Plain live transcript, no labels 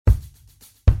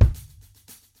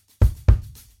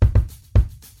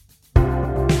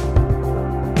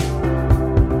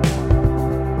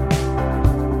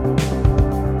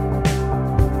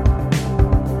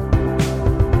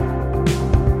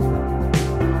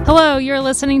Hello, you're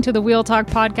listening to the Wheel Talk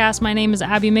podcast. My name is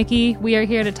Abby Mickey. We are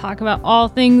here to talk about all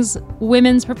things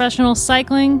women's professional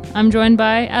cycling. I'm joined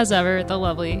by, as ever, the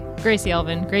lovely Gracie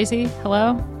Elvin. Gracie,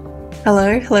 hello.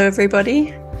 Hello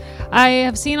everybody. I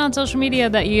have seen on social media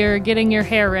that you're getting your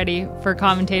hair ready for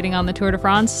commentating on the Tour de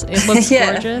France. It looks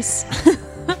gorgeous.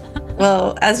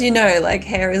 Well, as you know,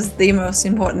 hair is the most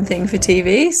important thing for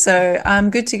TV, so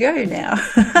I'm good to go now.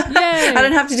 I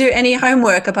don't have to do any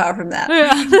homework apart from that.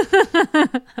 Yeah.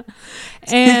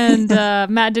 And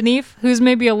Matt Denif, who's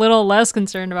maybe a little less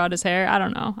concerned about his hair. I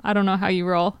don't know how you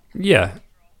roll. Yeah.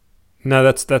 No,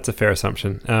 that's a fair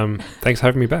assumption. Thanks for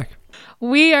having me back.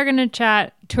 We are going to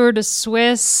chat Tour de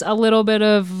Suisse. A little bit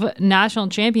of national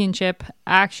championship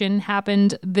action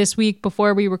happened this week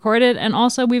before we recorded. And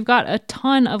also we've got a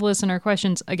ton of listener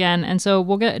questions again. And so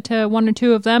we'll get to one or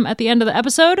two of them at the end of the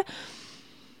episode.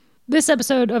 This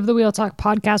episode of the Wheel Talk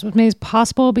podcast was made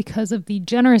possible because of the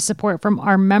generous support from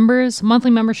our members.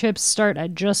 Monthly memberships start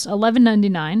at just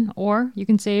 $11.99, or you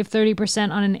can save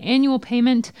 30% on an annual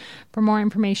payment. For more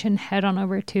information, head on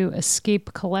over to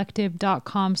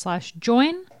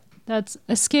escapecollective.com/join. That's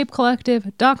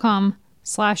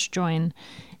escapecollective.com/join.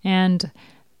 And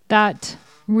that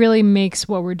really makes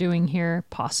what we're doing here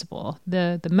possible.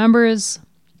 The members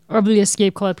of the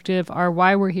Escape Collective are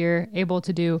why we're here, able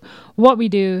to do what we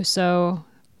do. So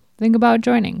think about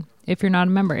joining if you're not a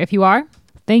member. If you are,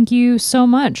 thank you so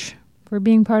much for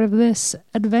being part of this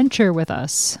adventure with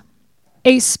us.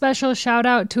 A special shout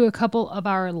out to a couple of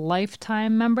our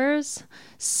lifetime members: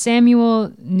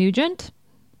 Samuel Nugent,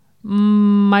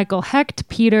 Michael Hecht,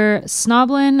 Peter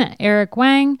Snoblin, Eric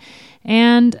Wang,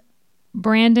 and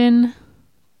Brandon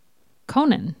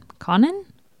Conan.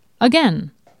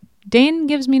 Again, Dane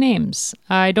gives me names.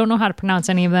 I don't know how to pronounce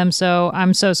any of them, so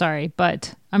I'm so sorry.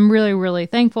 But I'm really, really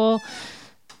thankful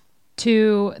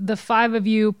to the 5 of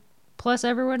you, plus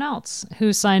everyone else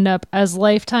who signed up as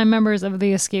lifetime members of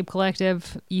the Escape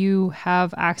Collective. You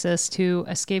have access to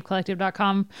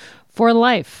escapecollective.com for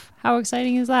life. How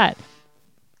exciting is that?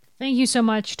 Thank you so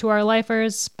much to our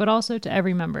lifers, but also to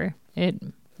every member. It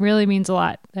really means a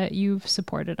lot that you've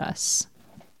supported us.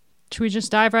 Should we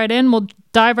just dive right in? We'll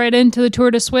dive right into the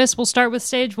Tour de Suisse. We'll start with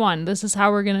stage 1. This is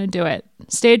how we're going to do it.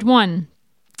 Stage 1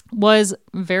 was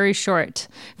very short,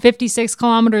 56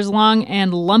 kilometers long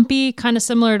and lumpy, kind of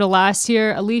similar to last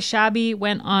year. Elise Chabbey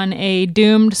went on a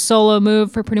doomed solo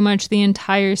move for pretty much the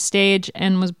entire stage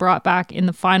and was brought back in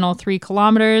the final 3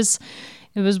 kilometers.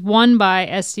 It was won by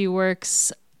SD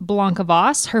Worx Blanca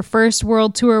Voss, her first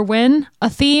World Tour win. A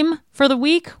theme for the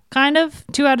week, kind of,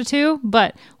 2 out of 2,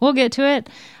 but we'll get to it.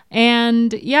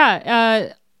 And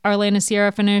Arlena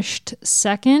Sierra finished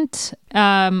second,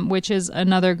 which is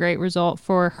another great result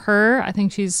for her. I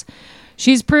think she's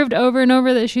proved over and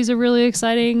over that she's a really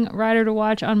exciting rider to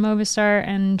watch on Movistar,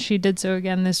 and she did so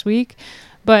again this week.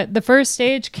 But the first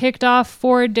stage kicked off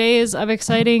 4 days of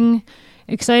exciting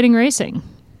racing.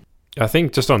 I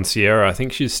think just on Sierra, I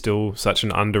think she's still such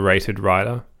an underrated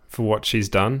rider for what she's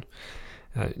done.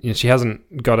 She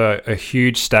hasn't got a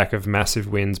huge stack of massive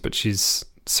wins, but she's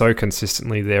so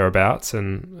consistently thereabouts,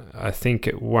 and I think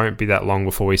it won't be that long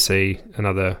before we see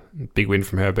another big win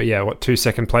from her. But yeah, 2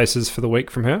 second places for the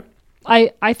week from her?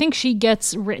 I think she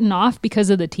gets written off because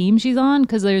of the team she's on,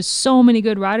 because there's so many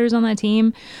good riders on that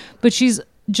team, but she's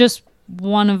just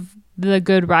one of the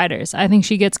good riders. I think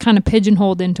she gets kind of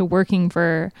pigeonholed into working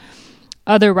for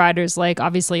other riders, like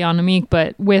obviously Annemiek,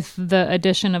 but with the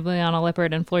addition of Liana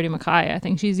Lippert and Floydie Mackay, I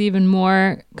think she's even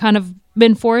more kind of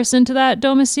been forced into that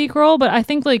domestique role. But I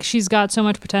think she's got so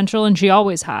much potential, and she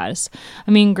always has.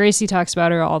 I mean, Gracie talks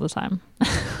about her all the time.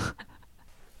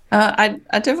 I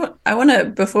want to,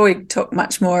 before we talk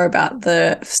much more about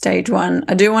the stage 1,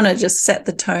 I do want to just set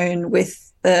the tone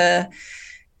with the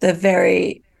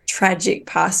very tragic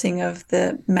passing of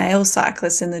the male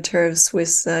cyclist in the Tour of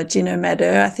Swiss, Gino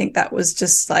Mäder. I think that was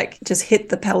just hit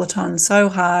the peloton so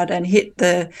hard and hit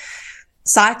the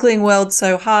cycling world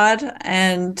so hard,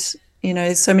 and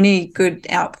so many good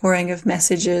outpouring of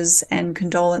messages and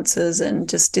condolences and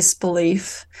just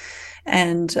disbelief,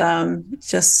 and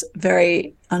just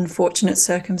very unfortunate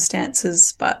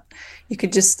circumstances. But you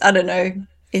could just, I don't know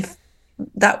if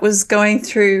that was going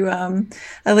through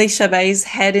Elise Chabbey's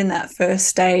head in that first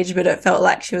stage, but it felt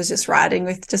like she was just riding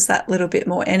with just that little bit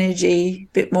more energy,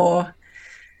 bit more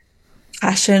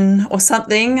passion or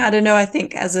something. I don't know. I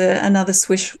think as another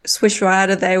Swiss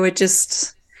rider, they were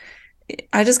just,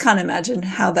 I just can't imagine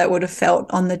how that would have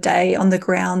felt on the day on the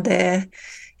ground there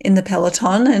in the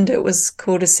peloton. And it was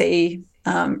cool to see,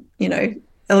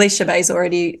 Alicia Bay's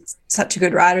already such a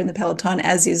good rider in the peloton,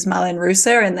 as is Marlen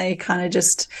Reusser, and they kind of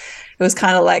just, it was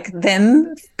kind of like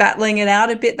them battling it out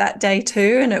a bit that day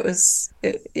too. And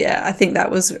I think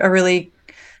that was a really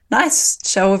nice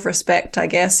show of respect, I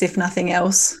guess, if nothing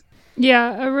else.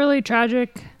 Yeah, a really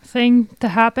tragic thing to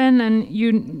happen.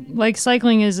 And like,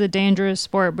 cycling is a dangerous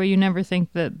sport, but you never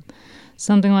think that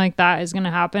something like that is going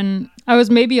to happen. I was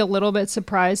maybe a little bit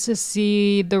surprised to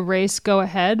see the race go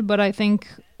ahead, but I think,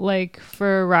 like,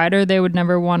 for a rider, they would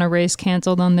never want a race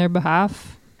canceled on their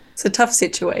behalf. It's a tough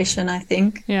situation, I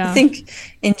think. Yeah. I think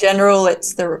in general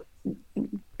it's the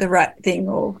right thing,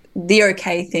 or the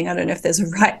okay thing. I don't know if there's a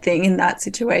right thing in that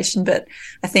situation, but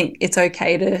I think it's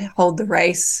okay to hold the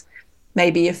race.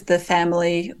 Maybe if the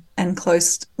family and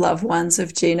close loved ones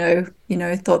of Gino,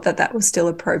 thought that was still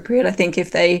appropriate. I think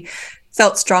if they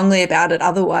felt strongly about it,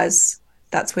 otherwise,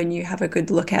 that's when you have a good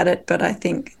look at it. But I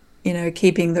think,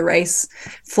 keeping the race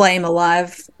flame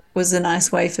alive was a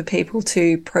nice way for people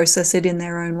to process it in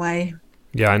their own way.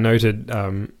 Yeah, I noted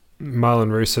Marlen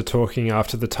Reusser talking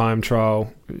after the time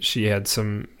trial. She had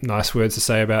some nice words to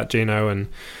say about Gino and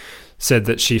said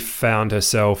that she found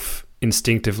herself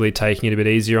instinctively taking it a bit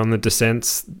easier on the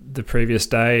descents the previous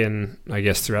day, and I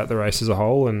guess throughout the race as a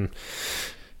whole. And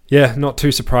yeah, not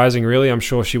too surprising really. I'm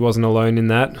sure she wasn't alone in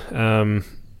that.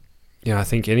 I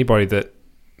think anybody that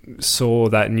saw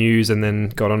that news and then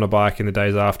got on a bike in the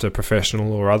days after,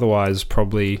 professional or otherwise,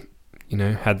 probably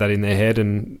had that in their head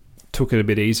and took it a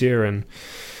bit easier. And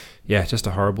yeah, just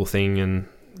a horrible thing, and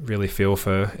really feel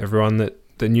for everyone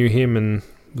that knew him and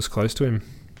was close to him.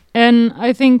 And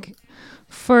I think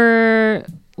for,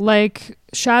 like,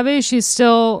 Chavez, she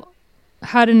still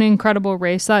had an incredible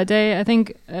race that day. I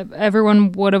think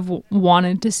everyone would have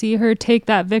wanted to see her take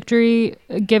that victory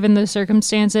given the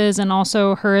circumstances, and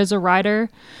also her as a rider.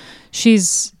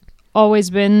 She's always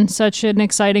been such an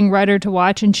exciting rider to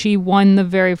watch, and she won the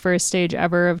very first stage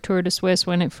ever of Tour de Suisse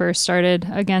when it first started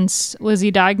against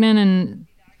Lizzie Deignan, and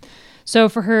so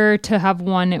for her to have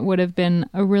won, it would have been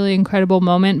a really incredible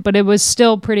moment. But it was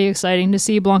still pretty exciting to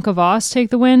see Blanca Voss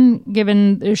take the win,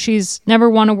 given she's never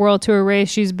won a World Tour race.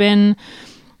 She's been,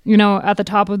 at the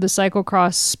top of the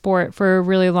cyclocross sport for a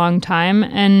really long time.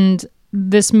 And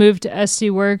this move to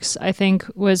SD Worx, I think,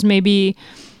 was maybe,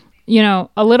 a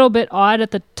little bit odd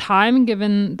at the time,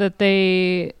 given that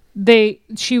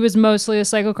she was mostly a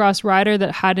cyclocross rider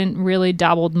that hadn't really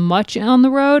dabbled much on the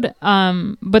road.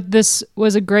 But this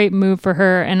was a great move for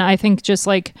her, and I think just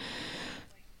like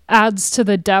adds to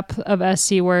the depth of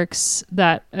SD Worx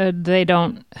that they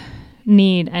don't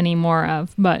need any more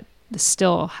of, but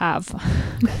still have.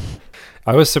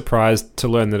 I was surprised to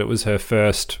learn that it was her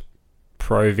first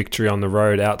pro victory on the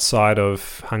road outside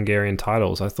of Hungarian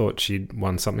titles. I thought she'd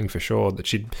won something for sure, that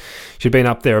she'd been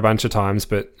up there a bunch of times,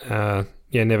 but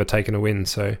never taken a win.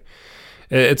 So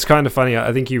it's kind of funny.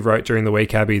 I think you wrote during the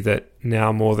week, Abby, that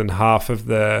now more than half of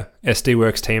the SD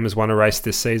Worx team has won a race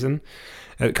this season.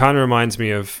 It kind of reminds me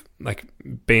of like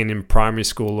being in primary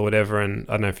school or whatever, and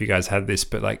I don't know if you guys had this,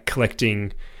 but like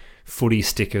collecting footy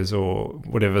stickers or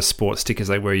whatever sports stickers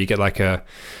they were. You get like a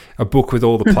book with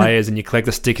all the players and you collect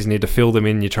the stickers and you need to fill them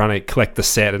in. You're trying to collect the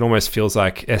set. It almost feels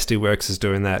like SD Worx is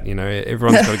doing that.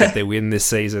 Everyone's got to get their win this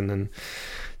season, and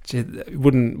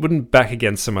wouldn't back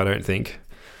against them, I don't think.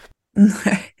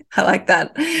 I like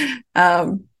that.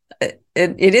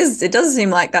 It does seem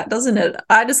like that, doesn't it?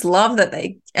 I just love that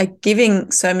they are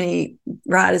giving so many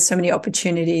riders so many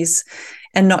opportunities,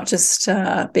 and not just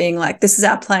being like, this is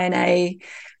our plan A,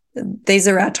 these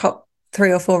are our top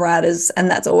 3 or 4 riders, and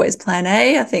that's always plan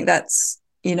A. I think that's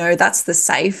the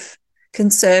safe,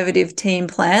 conservative team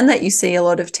plan that you see a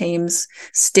lot of teams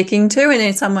sticking to, and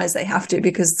in some ways they have to,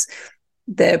 because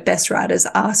their best riders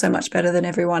are so much better than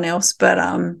everyone else. But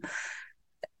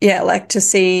like to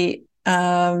see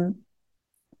them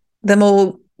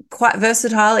all quite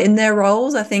versatile in their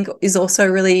roles, I think is also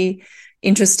really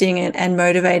interesting and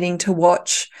motivating to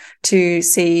watch, to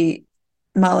see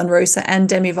Marlen Reusser and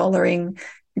Demi Vollering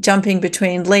jumping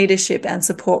between leadership and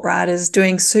support riders,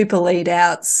 doing super lead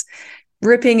outs,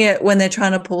 ripping it when they're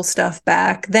trying to pull stuff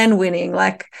back, then winning.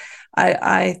 Like,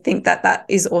 I think that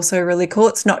is also really cool.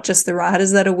 It's not just the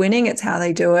riders that are winning, it's how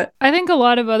they do it. I think a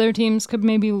lot of other teams could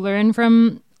maybe learn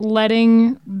from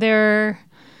letting their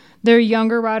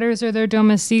younger riders or their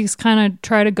domestiques kind of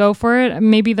try to go for it.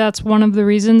 Maybe that's one of the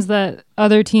reasons that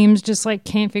other teams just like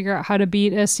can't figure out how to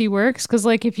beat SD Worx. Because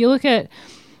like if you look at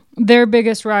their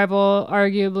biggest rival,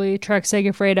 arguably Trek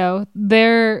Segafredo,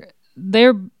 they're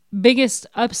biggest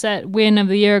upset win of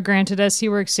the year. Granted, SC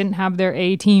Works didn't have their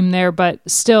A team there, but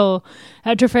still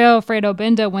at Trofeo Alfredo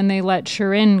Binda, when they let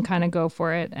Shirin kind of go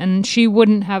for it, and she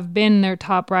wouldn't have been their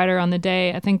top rider on the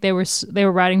day. I think they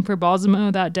were riding for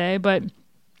Balsamo that day, but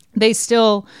they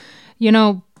still,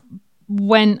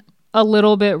 went a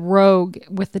little bit rogue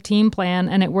with the team plan,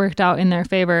 and it worked out in their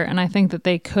favor. And I think that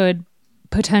they could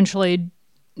potentially,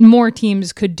 more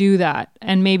teams could do that,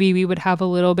 and maybe we would have a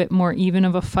little bit more even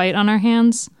of a fight on our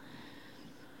hands.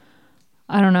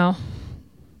 I don't know.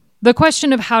 The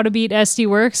question of how to beat SD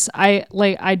Works, I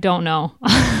don't know.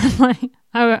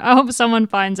 I hope someone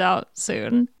finds out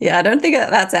soon. Yeah, I don't think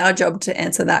that's our job to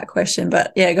answer that question.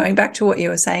 But yeah, going back to what you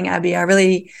were saying, Abby, I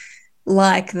really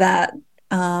like that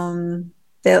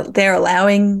they're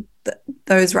allowing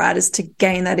those riders to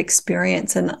gain that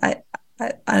experience. And I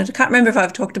can't remember if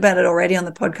I've talked about it already on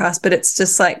the podcast, but it's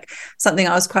just like something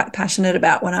I was quite passionate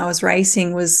about when I was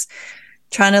racing, was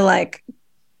trying to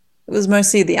it was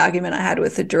mostly the argument I had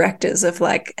with the directors of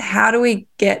how do we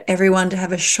get everyone to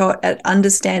have a shot at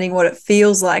understanding what it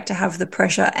feels like to have the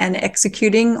pressure and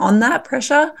executing on that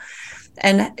pressure,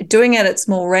 and doing it at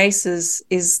small races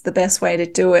is the best way to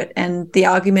do it. And the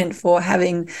argument for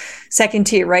having second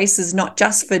tier races, not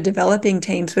just for developing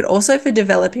teams, but also for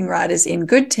developing riders in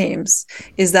good teams,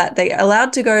 is that they're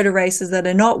allowed to go to races that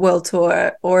are not World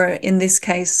Tour, or in this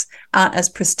case, aren't as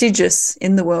prestigious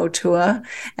in the World Tour,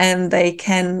 and they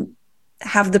can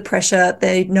have the pressure.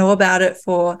 They know about it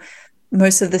for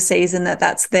most of the season,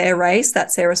 that's their race,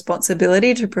 that's their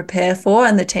responsibility to prepare for,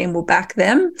 and the team will back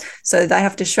them. So they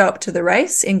have to show up to the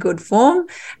race in good form,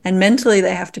 and mentally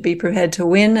they have to be prepared to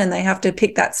win, and they have to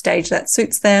pick that stage that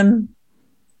suits them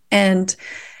and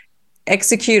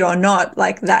execute or not.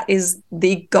 That is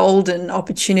the golden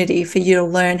opportunity for you to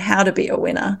learn how to be a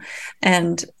winner.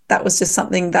 And that was just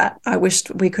something that I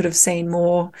wished we could have seen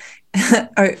more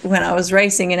when I was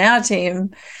racing in our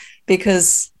team,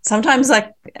 because sometimes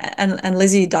and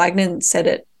Lizzie Deignan said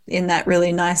it in that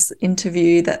really nice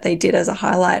interview that they did as a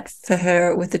highlight for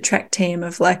her with the Trek team,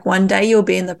 of one day you'll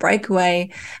be in the breakaway,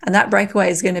 and that breakaway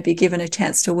is going to be given a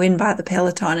chance to win by the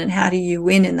peloton, and how do you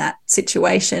win in that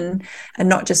situation and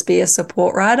not just be a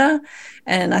support rider?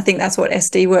 And I think that's what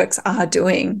SD Works are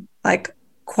doing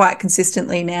quite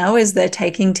consistently now, is they're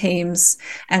taking teams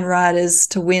and riders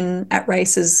to win at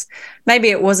races. Maybe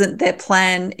it wasn't their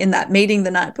plan in that meeting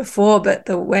the night before, but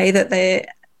the way that they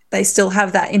still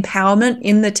have that empowerment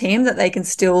in the team, that they can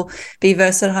still be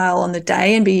versatile on the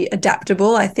day and be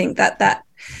adaptable. I think that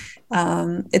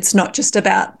it's not just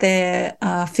about their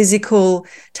physical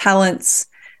talents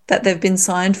that they've been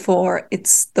signed for.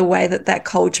 It's the way that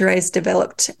culture is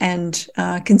developed and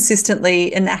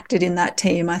consistently enacted in that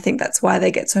team. I think that's why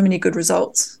they get so many good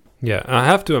results. Yeah, I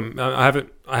have to.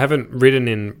 I haven't ridden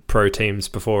in pro teams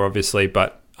before, obviously,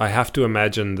 but I have to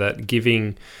imagine that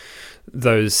giving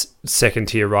those second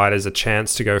tier riders a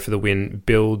chance to go for the win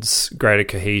builds greater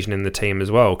cohesion in the team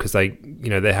as well, because they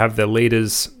have their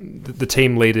leaders, the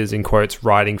team leaders in quotes,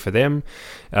 riding for them,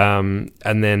 and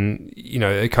then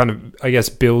it kind of, I guess,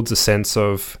 builds a sense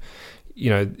of,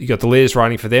 you got the leaders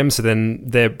riding for them, so then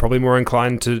they're probably more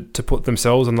inclined to put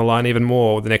themselves on the line even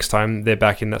more the next time they're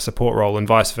back in that support role, and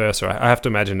vice versa. I have to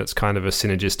imagine it's kind of a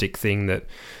synergistic thing that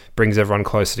brings everyone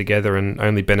closer together and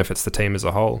only benefits the team as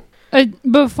a whole.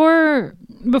 Before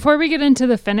we get into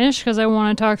the finish, because I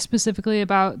want to talk specifically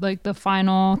about the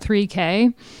final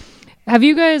 3K, have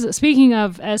you guys, speaking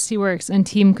of SC Works and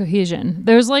team cohesion,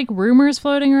 there's rumors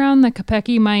floating around that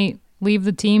Kopecky might leave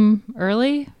the team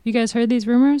early. You guys heard these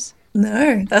rumors?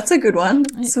 No, that's a good one.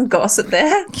 Some gossip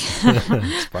there.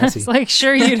 It's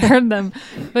sure you'd heard them.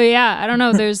 But yeah, I don't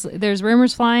know. There's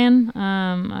rumors flying.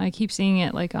 I keep seeing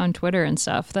it on Twitter and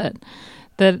stuff that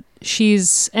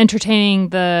she's entertaining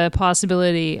the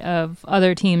possibility of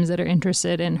other teams that are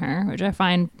interested in her, which I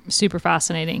find super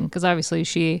fascinating, because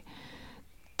obviously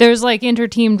there's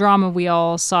inter-team drama. We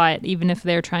all saw it, even if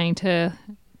they're trying to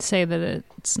say that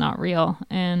it's not real.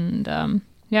 And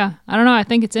yeah, I don't know. I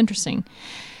think it's interesting.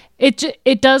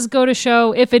 It does go to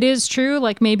show, if it is true,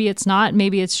 maybe it's not,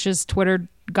 maybe it's just Twitter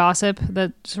gossip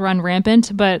that's run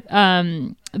rampant, but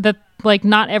that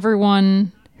not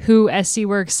everyone who SC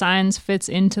Works signs fits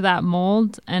into that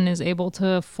mold and is able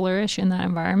to flourish in that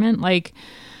environment. I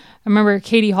remember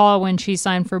Katie Hall, when she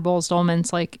signed for Boels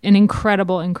Dolmans, an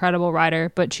incredible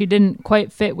rider, but she didn't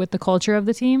quite fit with the culture of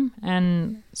the team,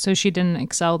 and so she didn't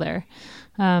excel there.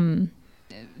 It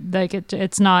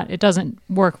doesn't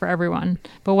work for everyone,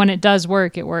 but when it does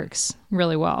work, it works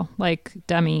really well.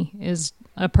 Demi is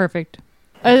an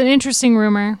interesting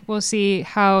rumor. We'll see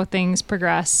how things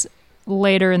progress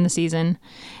later in the season.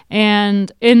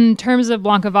 And in terms of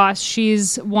Blanca Voss,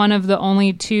 she's one of the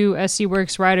only 2 SC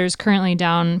Works riders currently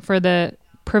down for the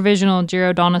provisional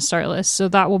Giro Donna start list. So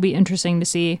that will be interesting to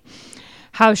see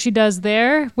how she does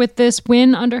there with this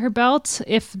win under her belt,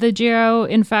 if the Giro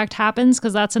in fact happens,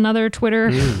 because that's another Twitter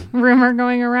rumor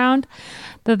going around,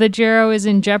 that the Giro is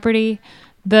in jeopardy.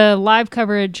 The live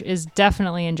coverage is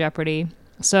definitely in jeopardy.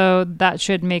 So that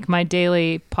should make my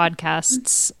daily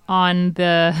podcasts on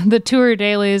the tour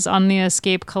dailies on the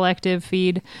Escape Collective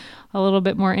feed a little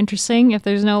bit more interesting if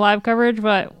there's no live coverage.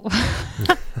 But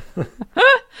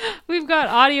we've got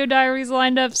audio diaries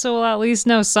lined up, so we'll at least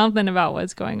know something about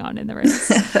what's going on in the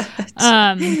race.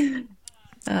 I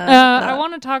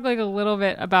want to talk like a little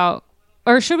bit about,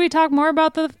 or should we talk more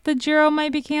about the Giro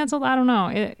might be canceled? I don't know.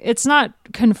 It's not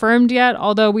confirmed yet,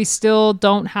 although we still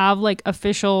don't have like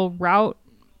official route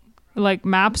like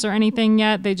maps or anything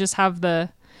yet. They just have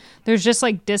there's just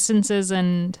like distances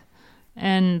and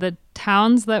the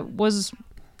towns that was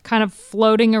kind of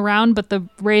floating around, but the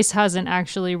race hasn't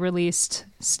actually released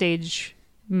stage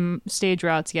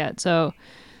routes yet. So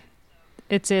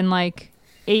it's in like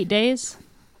 8 days.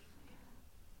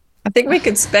 I think we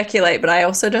could speculate, but I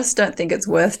also just don't think it's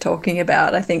worth talking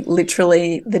about. I think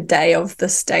literally the day of the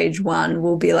stage 1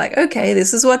 will be like, okay,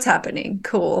 this is what's happening.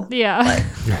 Cool. Yeah. I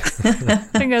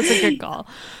think that's a good call.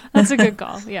 That's a good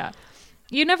call. Yeah.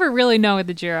 You never really know with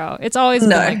the Giro. It's always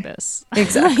been like this.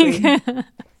 Exactly.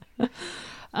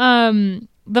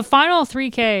 The final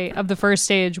 3K of the first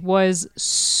stage was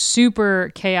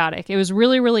super chaotic. It was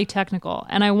really, really technical.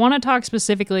 And I want to talk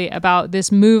specifically about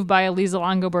this move by Elisa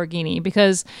Longo Borghini,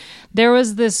 because there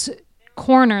was this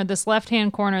corner, this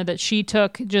left-hand corner that she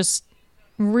took just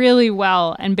really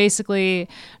well and basically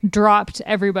dropped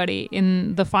everybody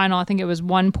in the final. I think it was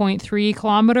 1.3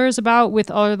 kilometers about, with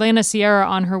Orlena Sierra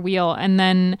on her wheel. And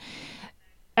then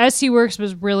SC Works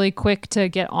was really quick to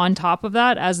get on top of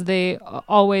that, as they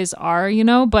always are, you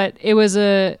know, but it was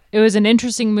an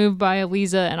interesting move by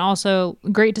Elisa, and also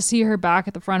great to see her back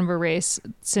at the front of a race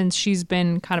since she's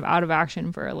been kind of out of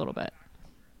action for a little bit.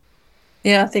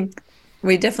 Yeah, I think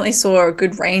we definitely saw a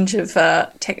good range of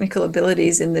technical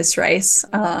abilities in this race.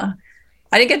 I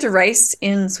didn't get to race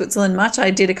in Switzerland much.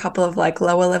 I did a couple of like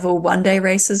lower level one-day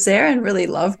races there and really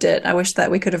loved it. I wish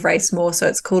that we could have raced more, so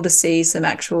it's cool to see some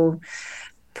actual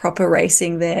proper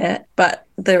racing there. But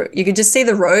you could just see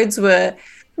the roads were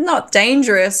not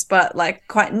dangerous, but like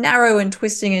quite narrow and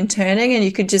twisting and turning, and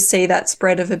you could just see that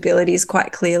spread of abilities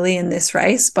quite clearly in this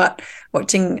race. But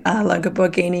watching Longo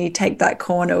Borghini take that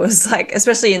corner was like,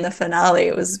 especially in the finale,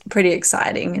 it was pretty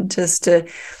exciting. And just to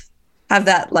have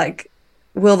that like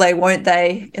will they won't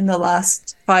they in the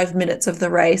last 5 minutes of the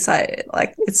race,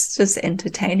 it's just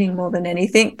entertaining more than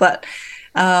anything. But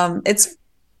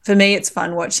for me, it's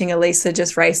fun watching Elisa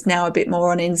just race now a bit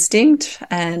more on instinct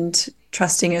and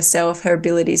trusting herself, her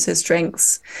abilities, her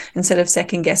strengths, instead of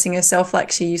second guessing herself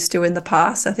like she used to in the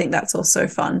past. I think that's also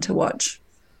fun to watch.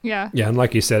 Yeah. Yeah, and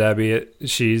like you said, Abby,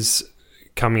 she's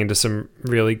coming into some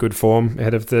really good form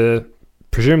ahead of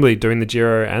presumably doing the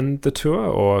Giro and the Tour,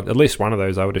 or at least one of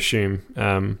those, I would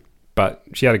assume. But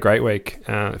she had a great week,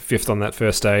 5th on that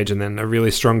first stage, and then a really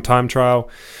strong time trial,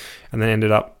 and then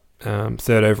ended up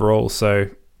 3rd overall. So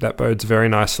that bodes very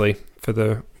nicely for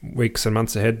the weeks and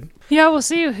months ahead. Yeah, we'll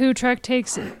see who Trek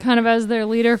takes kind of as their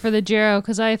leader for the Giro,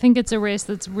 because I think it's a race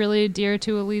that's really dear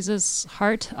to Elisa's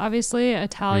heart, obviously,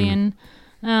 Italian.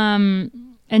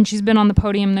 And she's been on the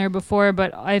podium there before,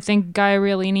 but I think Gaia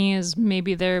Riolini is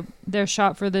maybe their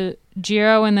shot for the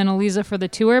Giro, and then Elisa for the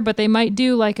Tour. But they might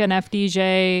do like an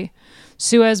FDJ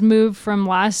Suez move from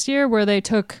last year, where they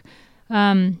took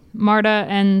Marta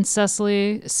and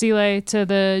Cecily Sile to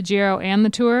the Giro and the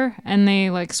Tour, and they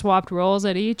like swapped roles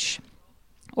at each,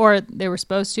 or they were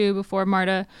supposed to before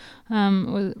Marta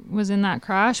was in that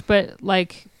crash. But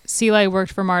like Sile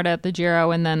worked for Marta at the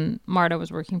Giro, and then Marta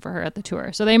was working for her at the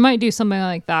Tour. So they might do something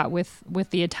like that with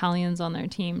the Italians on their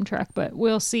team, Trek, but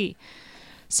we'll see.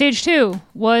 Stage 2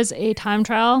 was a time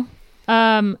trial.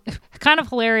 Kind of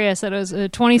hilarious that it was a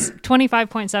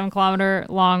 25.7 kilometer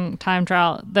long time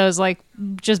trial that was like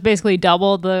just basically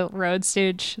double the road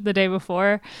stage the day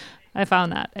before. I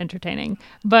found that entertaining.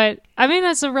 But I mean,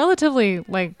 it's a relatively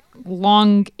like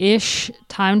long-ish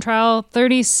time trial.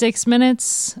 36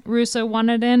 minutes Russo won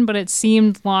it in, but it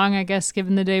seemed long, I guess,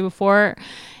 given the day before.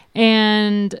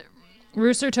 And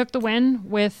Russo took the win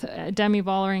with Demi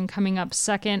Vollering coming up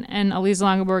second and Elisa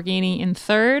Longo Borghini in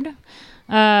third.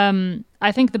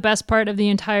 I think the best part of the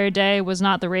entire day was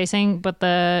not the racing, but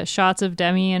the shots of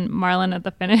Demi and Marlon at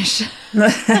the finish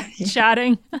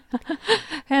chatting.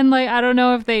 And like, I don't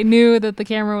know if they knew that the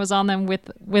camera was on them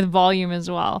with volume as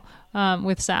well,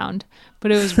 with sound,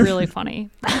 but it was really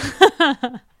funny.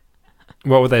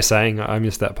 What were they saying? I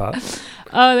missed that part.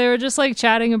 Oh, they were just like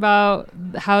chatting about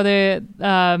how their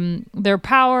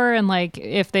power and like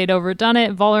if they'd overdone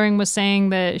it. Vollering was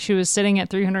saying that she was sitting at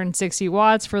 360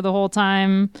 watts for the whole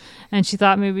time, and she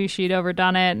thought maybe she'd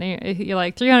overdone it. And you're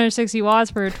like 360 watts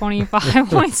for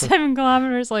 25.7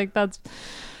 kilometers, like that's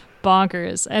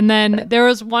bonkers. And then there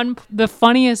was the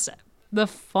funniest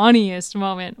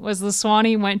moment was the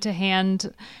Swanee went to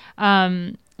hand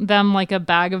them like a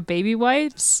bag of baby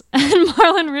wipes, and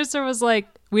Marlon Russo was like,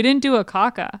 "We didn't do a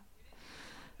caca."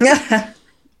 It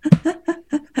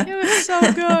was so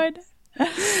good.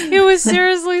 It was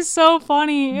seriously so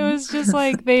funny. It was just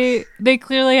like they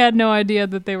clearly had no idea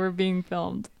that they were being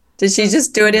filmed. Did she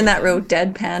just do it in that real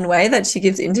deadpan way that she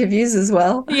gives interviews as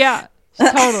well? Yeah,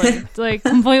 totally. It's like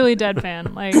completely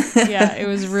deadpan. Like, yeah, it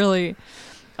was really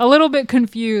a little bit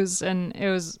confused, and it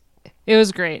was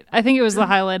great. I think it was the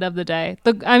highlight of the day.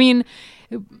 The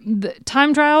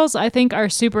time trials, I think, are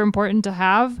super important to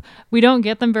have. We don't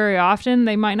get them very often.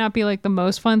 They might not be like the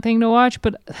most fun thing to watch,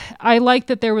 but I like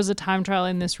that there was a time trial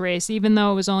in this race, even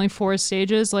though it was only 4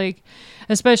 stages. Like,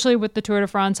 especially with the Tour de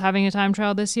France having a time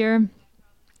trial this year,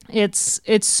 it's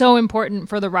so important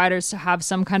for the riders to have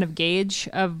some kind of gauge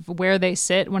of where they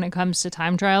sit when it comes to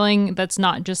time trialing. That's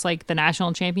not just like the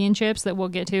national championships that we'll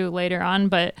get to later on,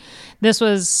 but this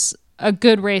was a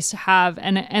good race to have,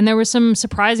 and there were some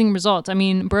surprising results. I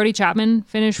mean, Brody Chapman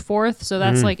finished 4th, so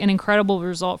that's like an incredible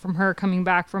result from her coming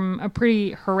back from a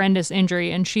pretty horrendous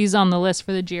injury, and she's on the list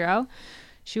for the Giro.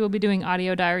 She will be doing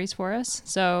audio diaries for us,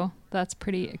 so that's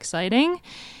pretty exciting.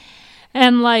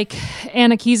 And like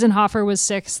Anna Kiesenhofer was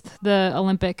 6th, the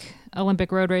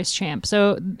Olympic road race champ.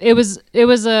 So it was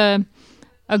a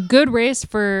good race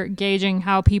for gauging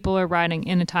how people are riding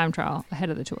in a time trial ahead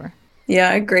of the Tour.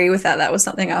 Yeah, I agree with that. That was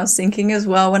something I was thinking as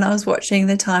well when I was watching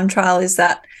the time trial, is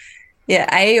that, yeah,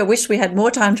 I wish we had more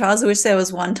time trials. I wish there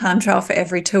was one time trial for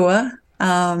every tour,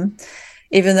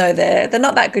 even though they're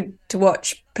not that good to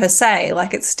watch per se.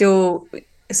 Like, it's still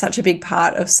such a big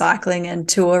part of cycling and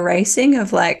tour racing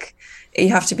of like, you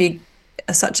have to be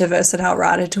such a versatile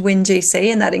rider to win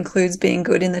GC, and that includes being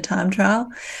good in the time trial.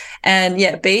 And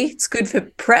yeah, it's good for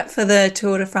prep for the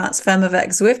Tour de France Femme avec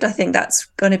Zwift. I think that's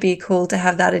going to be cool to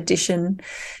have that addition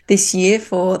this year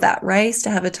for that race, to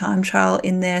have a time trial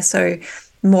in there. So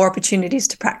more opportunities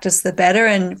to practice, the better.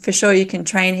 And for sure, you can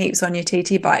train heaps on your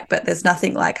TT bike, but there's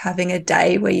nothing like having a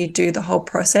day where you do the whole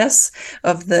process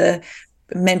of the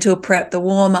mental prep, the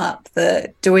warm up,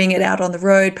 the doing it out on the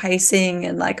road, pacing.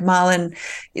 And like Marlon,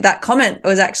 that comment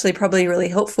was actually probably really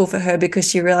helpful for her, because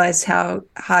she realized how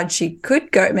hard she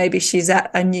could go. Maybe she's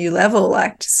at a new level,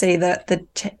 like to see that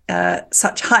the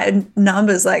such high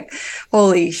numbers, like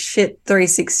holy shit,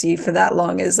 360 for that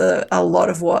long is a lot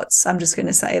of watts. I'm just going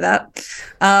to say that.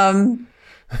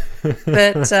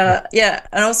 Yeah.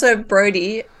 And also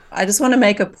Brody, I just want to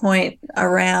make a point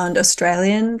around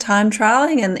Australian time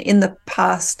trialing, and in the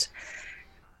past,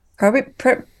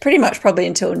 pretty much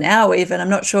until now even, I'm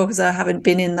not sure because I haven't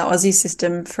been in the Aussie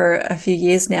system for a few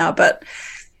years now, but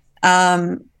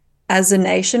as a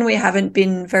nation, we haven't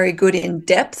been very good in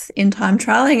depth in time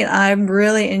trialing, and I'm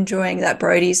really enjoying that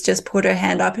Brodie's just put her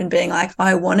hand up and being like,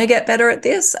 I want to get better at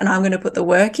this and I'm going to put the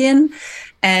work in.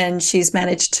 And she's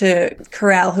managed to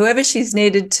corral whoever she's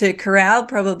needed to corral,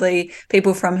 probably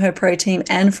people from her pro team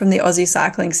and from the Aussie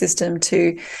cycling system,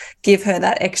 to give her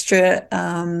that extra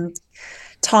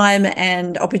time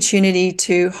and opportunity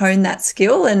to hone that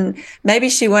skill. And maybe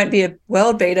she won't be a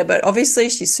world beater, but obviously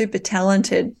she's super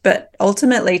talented. But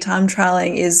ultimately, time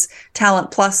trialing is talent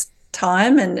plus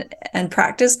time and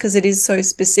practice, because it is so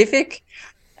specific.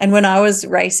 And when I was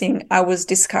racing, I was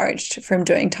discouraged from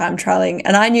doing time trialing.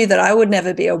 And I knew that I would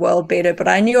never be a world beater, but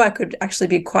I knew I could actually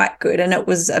be quite good. And it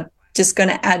was just going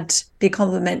to be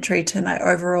complementary to my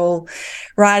overall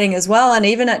riding as well. And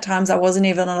even at times, I wasn't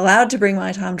even allowed to bring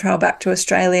my time trial back to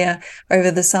Australia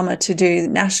over the summer to do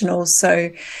nationals.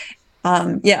 So,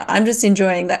 yeah, I'm just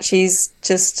enjoying that she's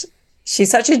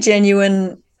such a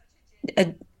genuine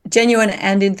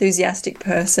and enthusiastic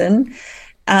person.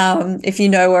 If you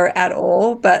know her at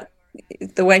all, but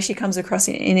the way she comes across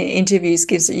in interviews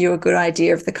gives you a good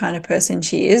idea of the kind of person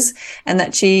she is, and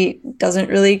that she doesn't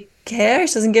really care.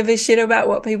 She doesn't give a shit about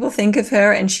what people think of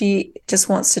her, and she just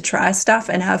wants to try stuff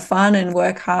and have fun and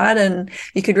work hard. And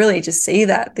you could really just see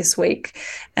that this week.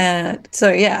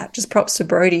 So yeah, just props to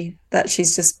Brodie that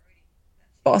she's just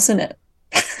bossing it.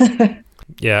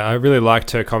 Yeah, I really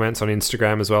liked her comments on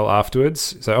Instagram as well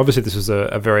afterwards. So obviously this was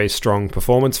a very strong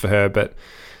performance for her, but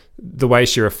the way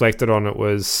she reflected on it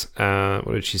was,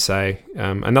 what did she say?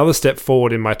 Another step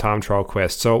forward in my time trial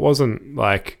quest. So it wasn't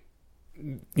like,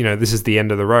 this is the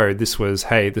end of the road. This was,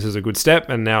 hey, this is a good step,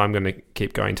 and now I'm going to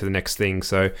keep going to the next thing.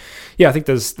 So yeah, I think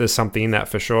there's something in that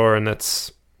for sure, and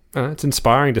it's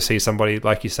inspiring to see somebody,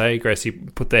 like you say, Gracie,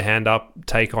 put their hand up,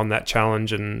 take on that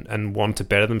challenge, and want to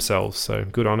better themselves. So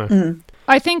good on her.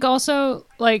 I think also,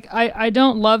 like, I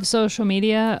don't love social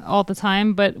media all the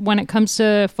time, but when it comes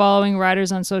to following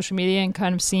riders on social media and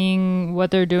kind of seeing what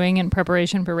they're doing in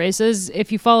preparation for races,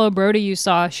 if you follow Brody, you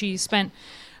saw she spent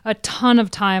a ton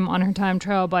of time on her time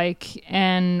trial bike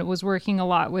and was working a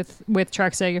lot with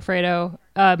Trek Segafredo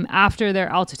after their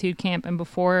altitude camp and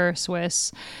before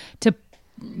Swiss to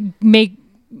make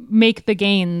the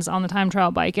gains on the time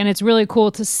trial bike. And it's really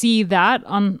cool to see that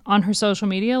on her social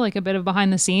media, like a bit of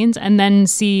behind the scenes, and then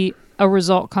see a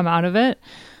result come out of it.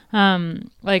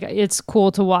 Like, it's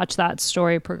cool to watch that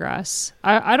story progress.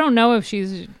 I don't know if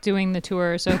she's doing the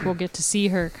tour, so if we'll get to see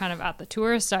her kind of at the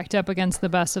tour stacked up against the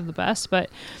best of the best, but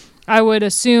I would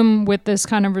assume with this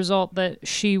kind of result that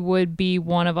she would be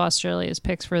one of Australia's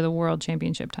picks for the World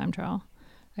Championship time trial.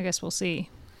 I guess we'll see.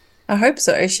 I hope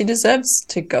so. She deserves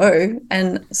to go.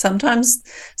 And sometimes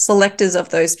selectors of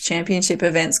those championship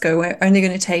events go, we're only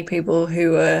going to take people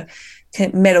who are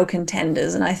medal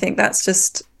contenders. And I think that's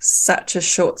just such a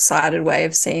short-sighted way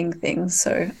of seeing things.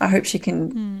 So I hope she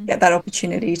can get that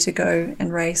opportunity to go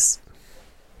and race.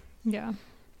 Yeah.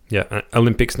 Yeah.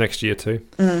 Olympics next year too.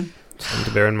 Something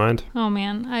to bear in mind. Oh,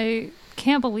 man. I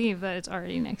can't believe that it's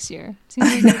already next year. It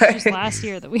seems like it was just last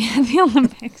year that we had the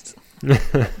Olympics.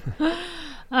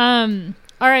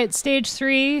 All right, stage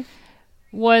 3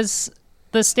 was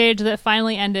the stage that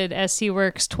finally ended SC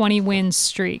Works' 20-win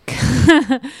streak.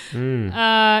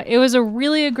 It was a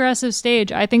really aggressive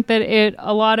stage. I think that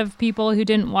a lot of people who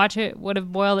didn't watch it would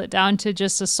have boiled it down to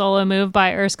just a solo move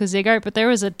by Urska Zigart, but there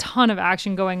was a ton of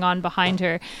action going on behind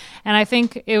her. And I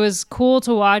think it was cool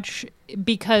to watch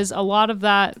because a lot of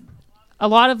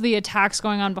the attacks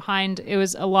going on behind, it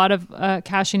was a lot of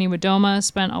Kashini Wadoma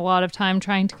spent a lot of time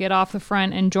trying to get off the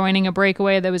front and joining a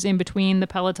breakaway that was in between the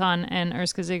peloton and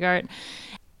Urska Zigart.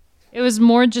 It was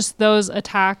more just those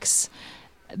attacks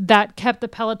that kept the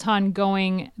peloton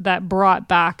going that brought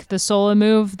back the solo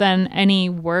move than any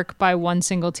work by one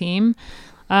single team.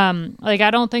 I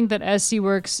don't think that SC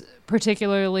Works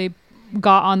particularly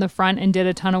got on the front and did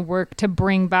a ton of work to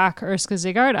bring back Urska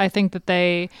Zigart. I think that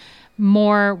they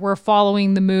more were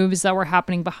following the moves that were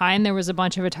happening behind. There was a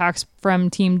bunch of attacks from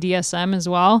Team DSM as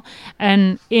well.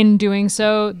 And in doing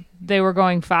so, they were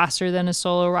going faster than a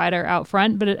solo rider out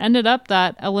front. But it ended up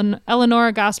that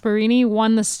Eleonora Gasparini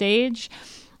won the stage.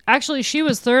 Actually, she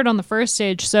was third on the first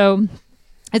stage. So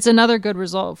it's another good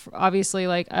result, obviously,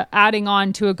 adding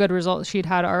on to a good result she'd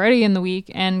had already in the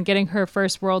week, and getting her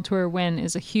first World Tour win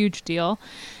is a huge deal.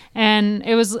 And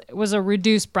it was a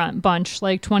reduced bunch,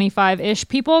 like 25-ish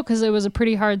people, because it was a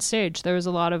pretty hard stage. There was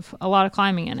a lot of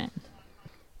climbing in it.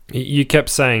 You kept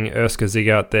saying Urska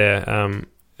Zigart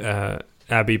there,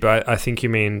 Abby, but I think you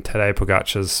mean Tadej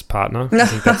Pogacar's partner. I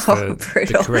think that's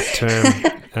the correct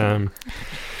term.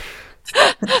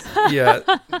 Yeah.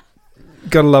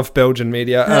 Gotta love Belgian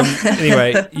media.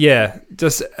 Anyway, yeah,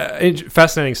 just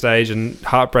fascinating stage and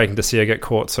heartbreaking to see her get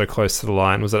caught so close to the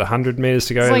line. Was it 100 meters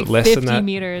to go? It's like less 50 than that,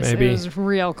 meters. Maybe? It was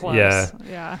real close.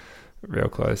 Yeah. Real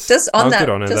close. Just on that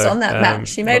though. map,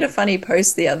 she made a funny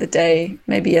post the other day,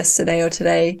 maybe yesterday or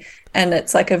today, and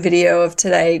it's like a video of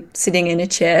Tadej sitting in a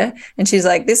chair, and she's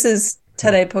like, "This is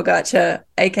Tadej Pogacar,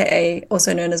 aka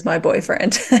also known as my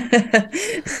boyfriend."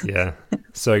 Yeah,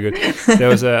 so good. There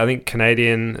was I think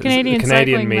Canadian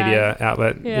media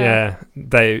outlet. Yeah,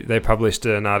 they published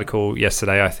an article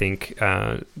yesterday, I think,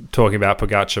 talking about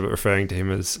Pogacar but referring to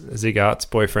him as Zigart's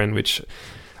boyfriend, which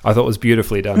I thought was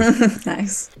beautifully done.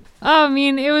 Nice. I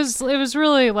mean, it was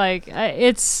really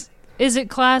is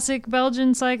it classic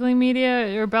Belgian cycling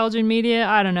media or Belgian media?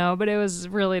 I don't know, but it was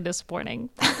really disappointing.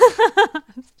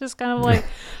 It's just kind of like,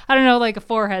 I don't know, like a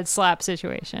forehead slap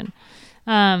situation.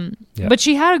 But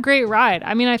she had a great ride.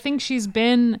 I mean, I think she's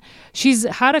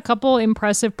had a couple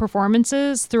impressive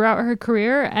performances throughout her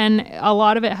career, and a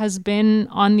lot of it has been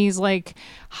on these like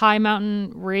high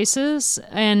mountain races,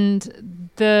 and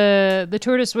the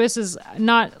Tour de Suisse is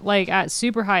not like at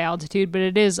super high altitude, but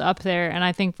it is up there. And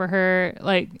I think for her,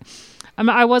 like,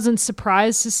 I wasn't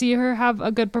surprised to see her have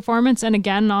a good performance. And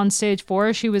again, on stage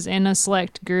 4, she was in a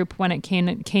select group when it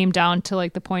came down to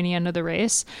like the pointy end of the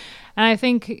race. And I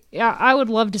think I would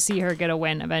love to see her get a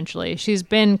win eventually. She's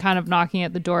been kind of knocking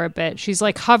at the door a bit. She's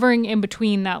like hovering in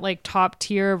between that like top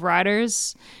tier of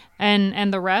riders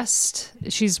and the rest.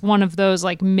 She's one of those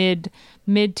like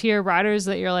mid-tier riders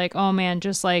that you're like, oh man,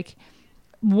 just like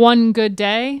one good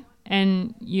day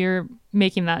and you're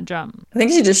making that jump. I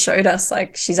think she just showed us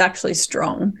like she's actually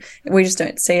strong. We just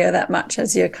don't see her that much,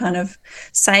 as you're kind of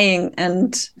saying.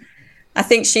 And I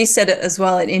think she said it as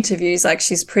well in interviews, like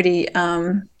she's pretty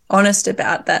honest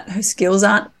about that her skills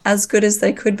aren't as good as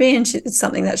they could be, and it's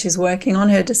something that she's working on,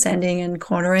 her descending and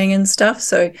cornering and stuff.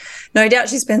 So no doubt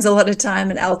she spends a lot of time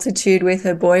at altitude with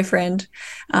her boyfriend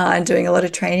and doing a lot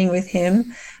of training with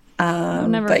him. I've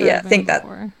never but heard yeah, of I think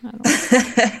him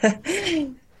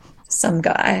that some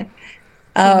guy.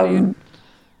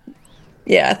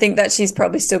 Yeah, I think that she's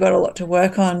probably still got a lot to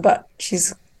work on, but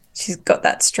she's got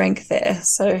that strength there.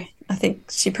 So I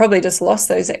think she probably just lost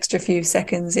those extra few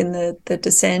seconds in the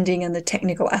descending and the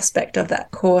technical aspect of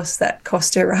that course that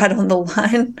cost her right on the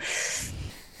line.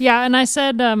 Yeah, and I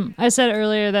said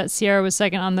earlier that Sierra was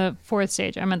second on the 4th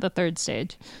stage. I meant the 3rd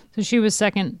stage. So she was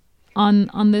second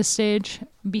on this stage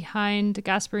behind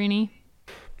Gasparini.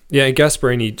 Yeah,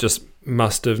 Gasparini just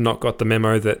must have not got the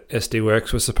memo that SD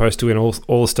Worx was supposed to win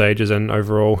all stages and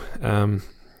overall.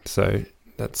 So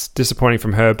that's disappointing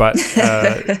from her, but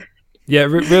yeah,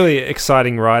 really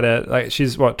exciting rider. Like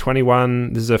she's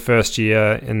 21. This is her first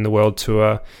year in the World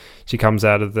Tour. She comes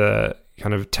out of the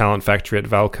kind of talent factory at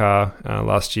Valcar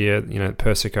last year. You know,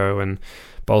 Persico and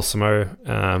Balsamo,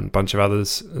 a bunch of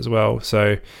others as well.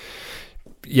 So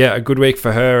yeah, a good week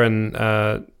for her, and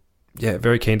yeah,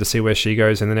 very keen to see where she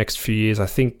goes in the next few years. I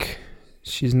think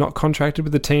she's not contracted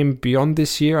with the team beyond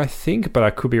this year, I think, but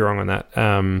I could be wrong on that.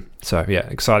 So yeah,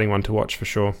 exciting one to watch for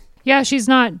sure. Yeah, she's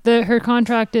not. Her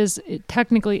contract is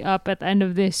technically up at the end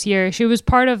of this year. She was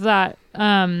part of that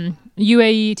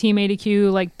UAE Team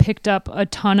ADQ, like picked up a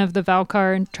ton of the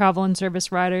Valcar and travel and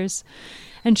service riders.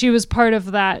 And she was part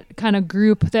of that kind of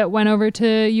group that went over to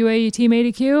UAE Team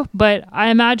ADQ. But I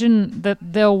imagine that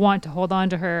they'll want to hold on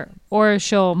to her, or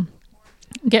she'll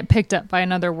get picked up by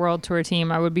another World Tour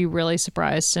team. I would be really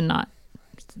surprised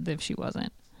if she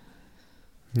wasn't.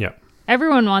 Yeah.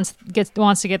 Everyone wants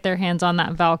to get their hands on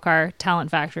that Valcar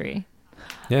talent factory.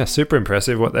 Yeah, super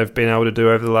impressive what they've been able to do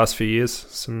over the last few years.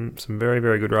 Some very,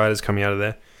 very good riders coming out of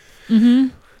there.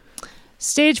 Mm-hmm.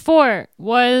 Stage 4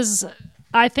 was,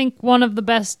 I think, one of the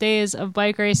best days of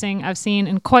bike racing I've seen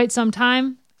in quite some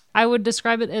time. I would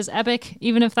describe it as epic,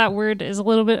 even if that word is a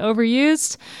little bit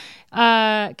overused.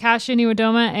 Kasia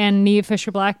Niewiadoma and Niamh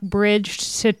Fisher-Black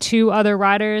bridged to 2 other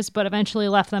riders, but eventually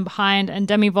left them behind, and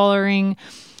Demi Vollering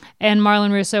and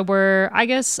Marlon Russo were, I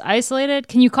guess, isolated.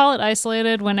 Can you call it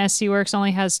isolated when SD Worx only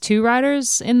has 2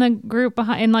 riders in the group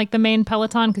in like the main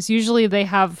peloton? Because usually they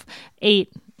have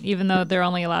 8, even though they're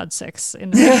only allowed 6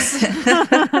 in the race.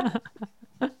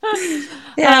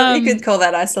 Yeah, you could call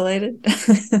that isolated.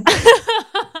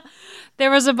 There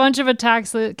was a bunch of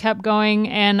attacks that kept going,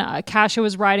 and Kasia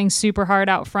was riding super hard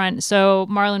out front. So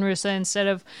Marlon Russo, instead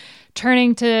of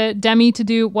turning to Demi to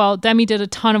do, well, Demi did a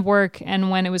ton of work, and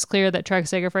when it was clear that Trek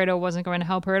Segafredo wasn't going to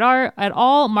help her at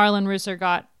all, Marlon Russo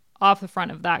got off the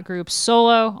front of that group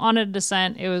solo on a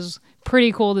descent. It was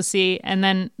pretty cool to see. And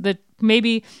then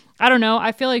I don't know,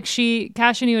 I feel like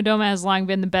Kasia Niewiadoma has long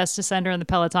been the best descender in the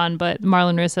peloton, but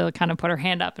Marlon Russo kind of put her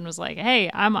hand up and was like, hey,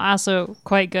 I'm also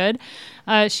quite good.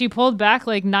 She pulled back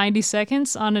like 90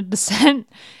 seconds on a descent,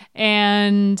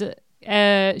 and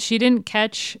she didn't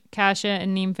catch Kasia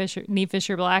and Niamh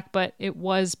Fisher-Black, but it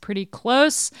was pretty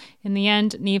close. In the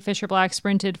end, Niamh Fisher-Black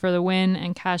sprinted for the win,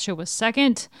 and Kasia was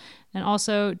second, and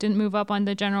also didn't move up on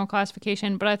the general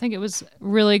classification. But I think it was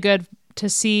really good to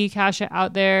see Kasia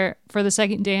out there for the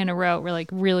second day in a row. We're like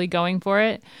really going for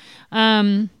it.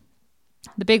 The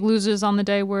big losers on the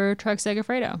day were Trek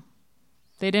Segafredo.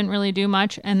 They didn't really do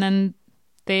much, and then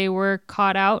they were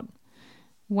caught out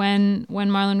when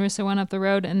Marlon Russo went up the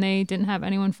road, and they didn't have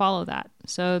anyone follow that.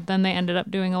 So then they ended up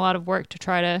doing a lot of work to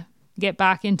try to get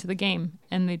back into the game,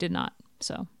 and they did not.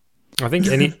 So I think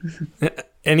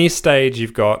any stage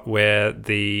you've got where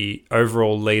the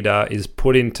overall leader is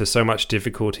put into so much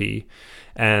difficulty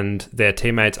and their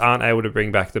teammates aren't able to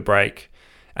bring back the break,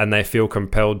 and they feel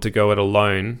compelled to go it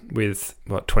alone with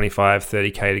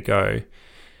 25-30k to go,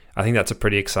 I think that's a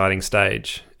pretty exciting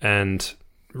stage. And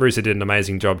Russo did an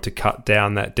amazing job to cut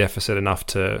down that deficit enough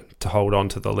to hold on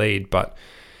to the lead. But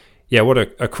yeah, what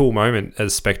a cool moment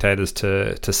as spectators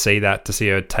to see that, to see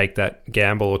her take that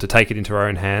gamble, or to take it into her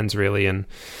own hands, really. And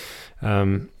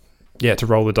to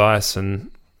roll the dice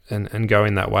and go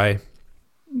in that way.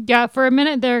 Yeah, for a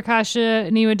minute there, Kasia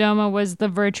Niewiadoma was the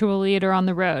virtual leader on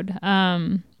the road,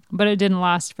 but it didn't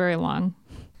last very long.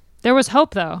 There was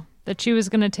hope, though, that she was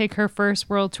going to take her first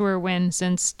World Tour win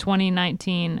since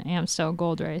 2019 Amstel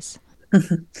Gold Race.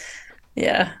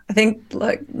 Yeah, I think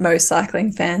like most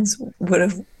cycling fans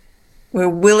were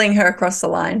willing her across the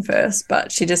line first,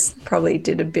 but she just probably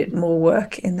did a bit more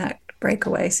work in that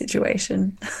breakaway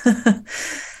situation.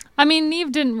 I mean,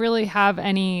 Neve didn't really have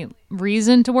any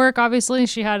reason to work, obviously.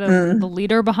 She had the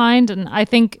leader behind, and I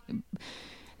think,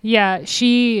 yeah,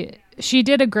 she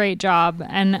did a great job,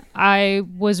 and I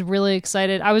was really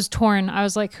excited. I was torn. I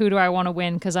was like, who do I want to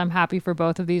win? Because I'm happy for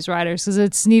both of these riders, because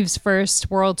it's Neve's first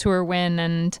World Tour win,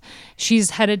 and she's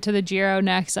headed to the Giro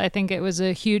next. I think it was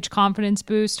a huge confidence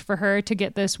boost for her to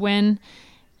get this win,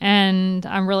 and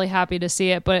I'm really happy to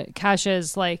see it. But Kasia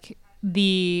is like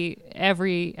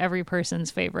every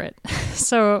person's favorite.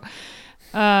 So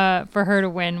for her to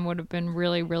win would have been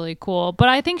really, really cool. But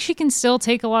I think she can still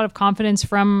take a lot of confidence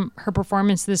from her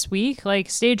performance this week. Like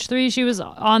stage 3, she was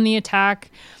on the attack.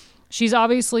 She's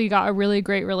obviously got a really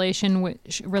great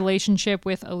relationship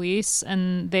with Elise,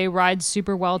 and they ride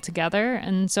super well together.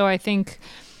 And so I think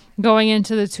going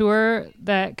into the Tour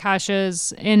that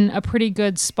Kasia's in a pretty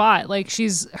good spot. Like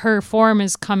her form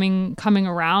is coming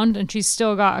around, and she's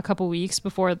still got a couple weeks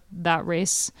before that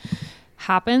race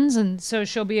happens, and so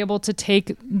she'll be able to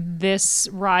take this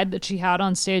ride that she had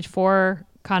on stage 4,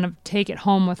 kind of take it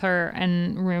home with her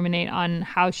and ruminate on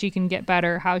how she can get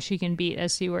better, how she can beat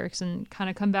SC Works, and kind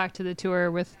of come back to the Tour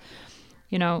with,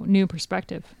 new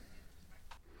perspective.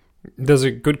 There's a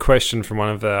good question from one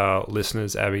of our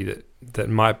listeners, Abby, that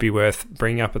might be worth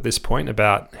bringing up at this point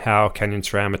about how Canyon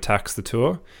SRAM attacks the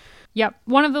Tour. Yep.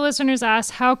 One of the listeners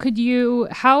asked, how would you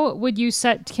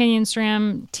set Canyon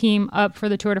SRAM team up for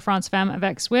the Tour de France Femmes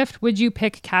avec Zwift? Would you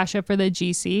pick Kasia for the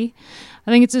GC?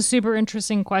 I think it's a super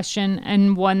interesting question,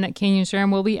 and one that Canyon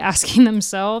SRAM will be asking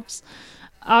themselves.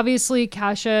 Obviously,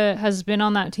 Kasia has been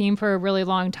on that team for a really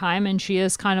long time, and she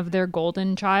is kind of their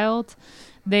golden child.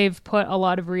 They've put a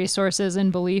lot of resources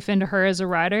and belief into her as a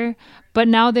rider, but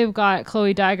now they've got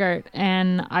Chloe Dygert,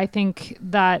 and I think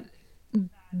that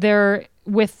they're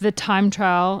with the time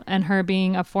trial, and her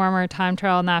being a former time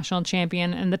trial national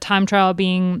champion, and the time trial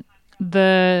being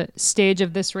the stage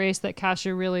of this race that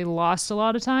Kasia really lost a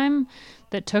lot of time,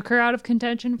 that took her out of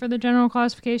contention for the general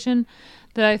classification,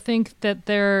 that I think that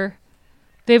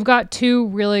they've got 2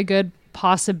 really good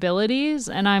possibilities,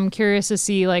 and I'm curious to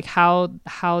see like how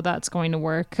that's going to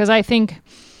work, because I think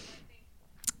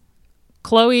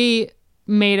Chloe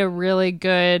made a really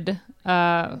good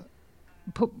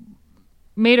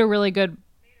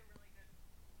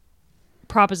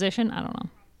proposition. I don't know.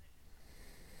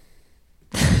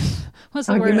 What's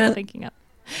the word I'm thinking of?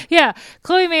 Yeah,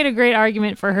 Chloe made a great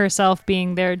argument for herself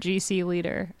being their GC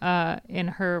leader in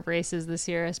her races this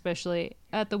year, especially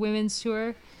at the Women's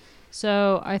Tour.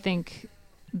 So I think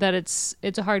that it's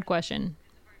a hard question.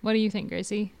 What do you think,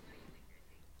 Gracie?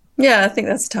 Yeah, I think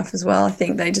that's tough as well. I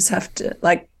think they just have to,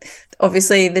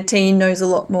 obviously the team knows a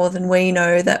lot more than we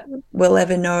know that we'll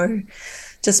ever know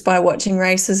just by watching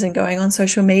races and going on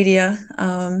social media.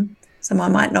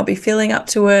 Someone might not be feeling up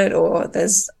to it, or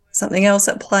there's something else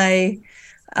at play.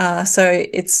 So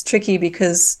it's tricky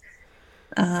because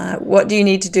what do you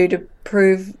need to do to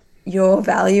prove your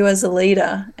value as a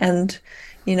leader? And,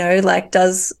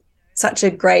 does such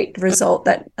a great result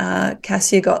that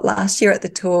Kasia got last year at the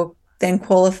Tour then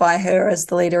qualify her as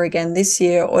the leader again this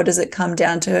year, or does it come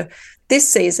down to this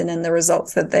season and the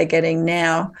results that they're getting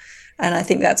now? And I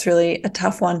think that's really a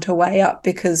tough one to weigh up,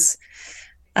 because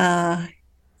form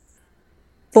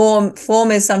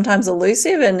is sometimes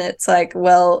elusive, and it's like,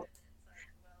 well,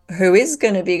 who is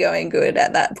going to be going good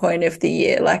at that point of the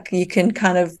year? Like, you can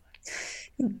kind of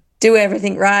do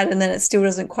everything right and then it still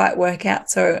doesn't quite work out.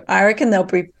 So I reckon they'll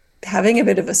be having a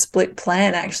bit of a split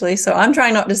plan, actually. So I'm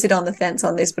trying not to sit on the fence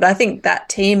on this, but I think that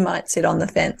team might sit on the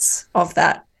fence of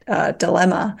that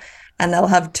dilemma, and they'll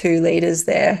have 2 leaders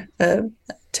there,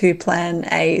 2 plan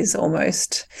A's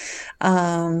almost.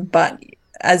 But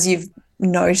as you've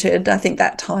noted, I think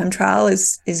that time trial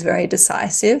is very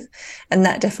decisive, and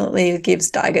that definitely gives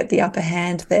Dygert the upper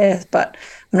hand there. But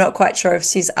I'm not quite sure if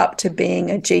she's up to being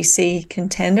a GC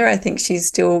contender. I think she's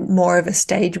still more of a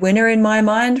stage winner in my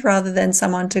mind, rather than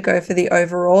someone to go for the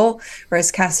overall,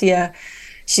 whereas Kasia,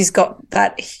 she's got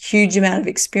that huge amount of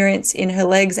experience in her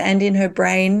legs and in her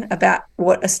brain about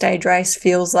what a stage race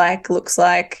feels like, looks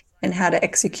like, and how to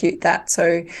execute that.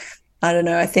 So I don't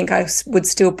know. I think I would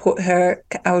still put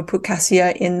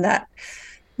Kasia in that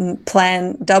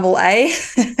plan double A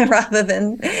rather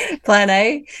than plan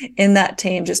A in that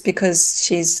team, just because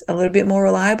she's a little bit more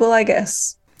reliable, I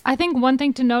guess. I think one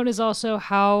thing to note is also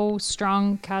how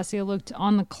strong Cassia looked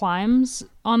on the climbs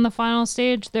on the final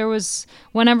stage. There was,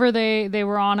 whenever they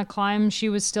were on a climb, she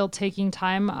was still taking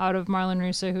time out of Marlon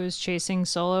Russo, who was chasing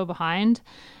solo behind.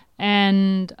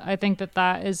 And I think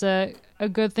that is a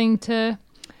good thing to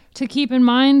keep in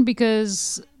mind,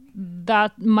 because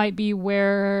that might be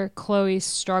where Chloe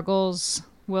struggles.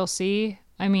 We'll see.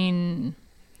 I mean,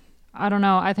 I don't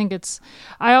know. I think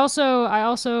I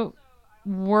also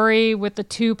worry with the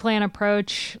 2-plan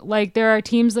approach. Like, there are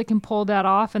teams that can pull that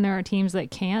off and there are teams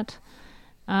that can't.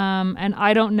 And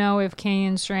I don't know if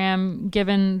Canyon SRAM,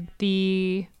 given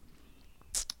the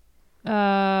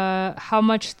how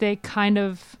much they kind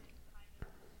of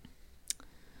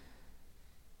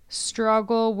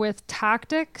struggle with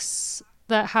tactics,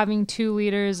 that having 2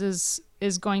 leaders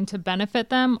is going to benefit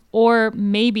them, or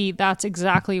maybe that's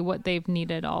exactly what they've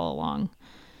needed all along.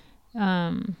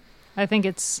 I think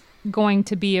it's going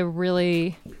to be a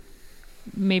really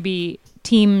maybe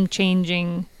team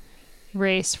changing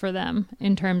race for them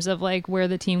in terms of like where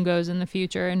the team goes in the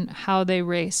future and how they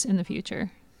race in the future.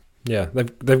 Yeah,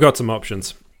 they've got some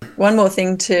options. One more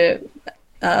thing to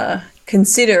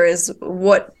consider is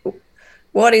what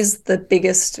is the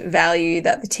biggest value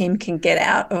that the team can get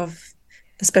out of,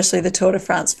 especially the Tour de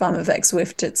France Femme avec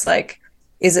Zwift. It's like,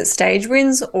 is it stage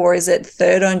wins or is it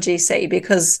third on GC?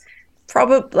 Because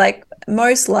probably, like,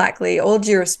 most likely, all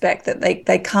due respect, that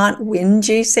they can't win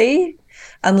GC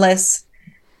unless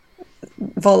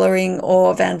Vollering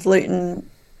or Van Vleuten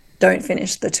don't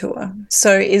finish the Tour.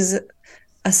 So is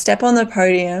a step on the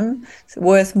podium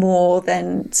worth more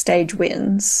than stage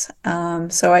wins?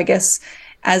 So I guess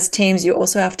as teams, you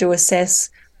also have to assess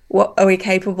what are we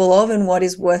capable of and what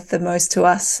is worth the most to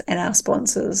us and our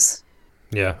sponsors.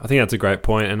 Yeah, I think that's a great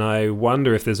point, and I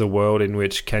wonder if there's a world in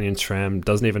which Canyon SRAM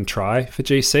doesn't even try for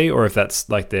GC, or if that's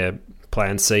like their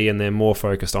plan C and they're more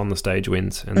focused on the stage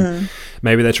wins. And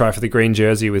maybe they try for the green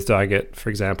jersey with Daggett, for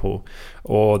example,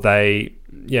 or they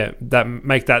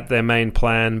make that their main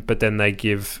plan, but then they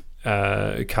give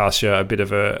Cassia a bit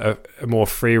of a more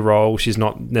free role. She's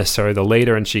not necessarily the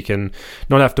leader, and she can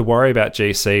not have to worry about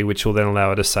GC, which will then allow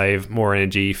her to save more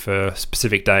energy for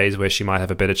specific days where she might have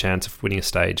a better chance of winning a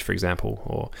stage, for example.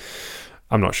 Or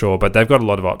I'm not sure, but they've got a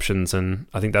lot of options, and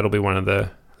I think that'll be one of the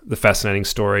fascinating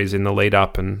stories in the lead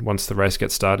up and once the race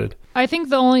gets started. I think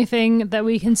the only thing that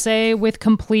we can say with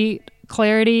complete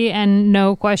clarity and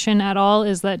no question at all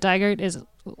is that Daggett is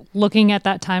looking at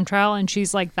that time trial and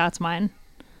she's like, that's mine.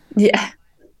 Yeah.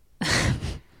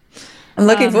 I'm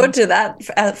looking forward to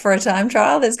that for a time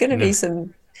trial. There's going to be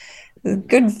some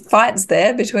good fights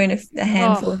there between a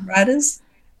handful of riders.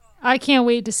 I can't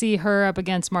wait to see her up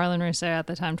against Marlon Russo at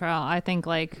the time trial. I think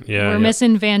we're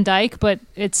missing Van Dijk, but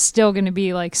it's still going to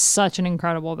be like such an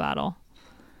incredible battle.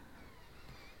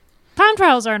 Time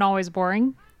trials aren't always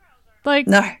boring. Like,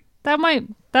 no. That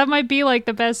might be like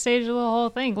the best stage of the whole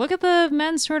thing. Look at the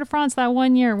men's Tour de France that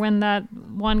one year when that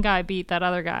one guy beat that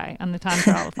other guy on the time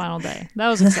trial the final day. That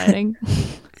was exciting.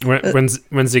 when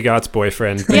Zigart's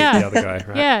boyfriend beat the other guy,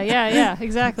 right? Yeah,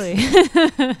 exactly.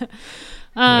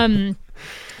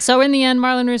 So in the end,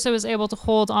 Marlon Russo was able to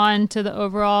hold on to the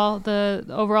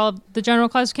general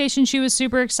classification. She was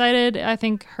super excited. I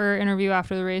think her interview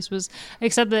after the race was,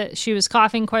 except that she was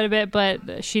coughing quite a bit,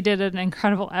 but she did an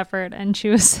incredible effort. And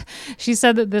she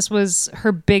said that this was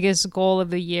her biggest goal of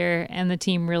the year, and the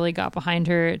team really got behind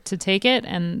her to take it,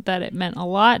 and that it meant a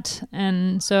lot.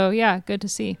 And so, yeah, good to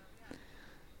see.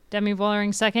 Demi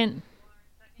Vollering second,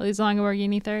 Elise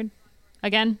Longoborghini third.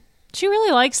 Again, she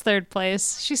really likes third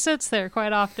place. She sits there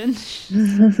quite often.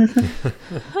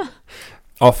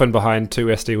 Often behind two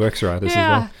SD Works riders as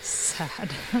well. Sad.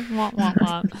 Womp,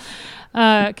 womp,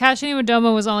 womp. Kasia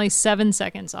Niewiadoma was only 7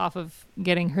 seconds off of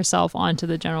getting herself onto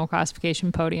the general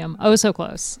classification podium. Oh, so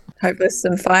close. Hope there's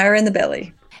some fire in the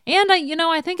belly. And,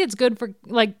 I think it's good for,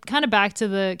 like, kind of back to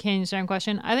the Canyon SRAM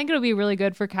question, I think it'll be really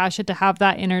good for Kasia to have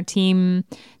that inner team,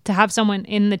 to have someone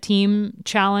in the team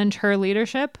challenge her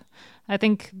leadership. I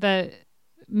think that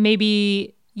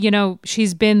maybe,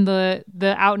 she's been the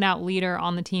out-and-out leader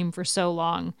on the team for so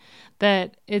long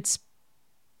that it's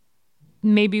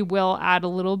maybe will add a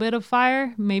little bit of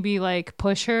fire, maybe like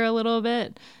push her a little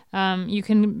bit. You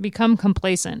can become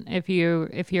complacent if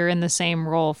you're in the same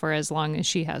role for as long as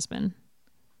she has been.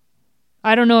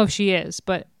 I don't know if she is,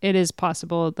 but it is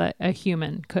possible that a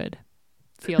human could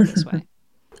feel this way.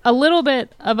 A little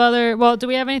bit of other. Well, do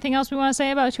we have anything else we want to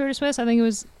say about Tour de Suisse? I think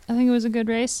it was a good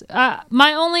race.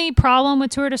 My only problem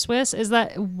with Tour de Suisse is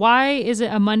that why is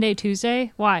it a Monday,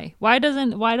 Tuesday? Why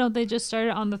don't they just start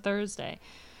it on the Thursday?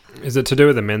 Is it to do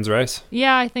with the men's race?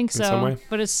 Yeah, I think in some way? so.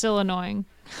 But it's still annoying.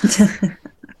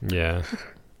 Yeah.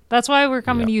 That's why we're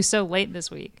coming to you so late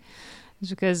this week. It's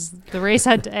because the race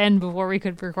had to end before we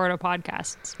could record a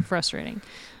podcast. It's frustrating.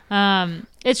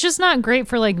 It's just not great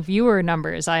for like viewer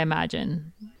numbers, I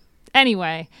imagine.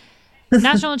 Anyway,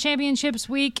 National Championships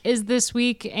week is this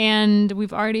week, and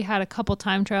we've already had a couple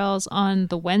time trials on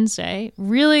the Wednesday.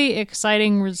 Really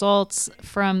exciting results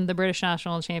from the British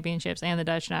National Championships and the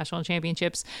Dutch National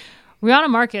Championships.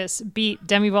 Rihanna Marcus beat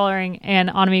Demi Vollering and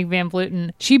Annemiek van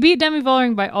Vleuten. She beat Demi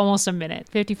Vollering by almost a minute,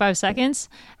 55 seconds.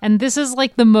 And this is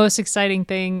like the most exciting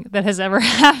thing that has ever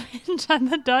happened on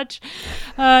the Dutch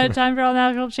Time Trial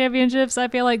National Championships. I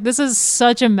feel like this is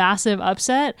such a massive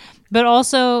upset, but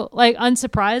also like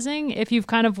unsurprising if you've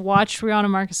kind of watched Rihanna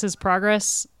Marcus's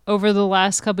progress over the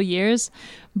last couple of years,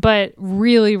 but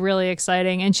really, really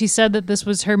exciting. And she said that this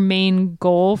was her main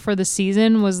goal for the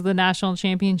season, was the national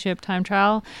championship time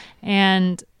trial.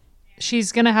 And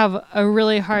she's going to have a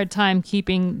really hard time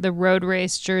keeping the road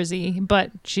race jersey,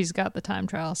 but she's got the time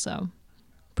trial. So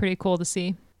pretty cool to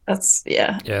see.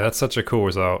 Yeah, that's such a cool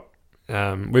result.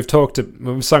 We've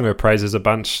sung her praises a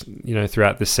bunch,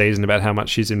 throughout this season about how much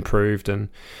she's improved and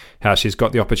how she's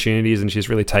got the opportunities and she's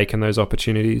really taken those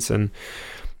opportunities. And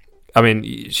I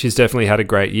mean, she's definitely had a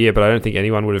great year, but I don't think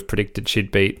anyone would have predicted she'd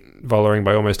beat Vollering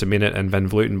by almost a minute and Van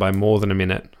Vleuten by more than a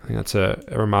minute. I think that's a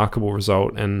remarkable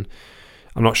result, and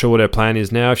I'm not sure what her plan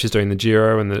is now, if she's doing the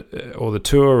Giro or the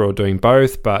Tour or doing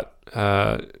both, but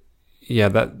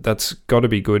that's got to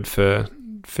be good for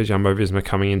Jumbo-Visma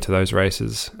coming into those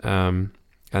races.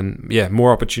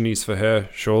 More opportunities for her,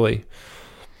 surely.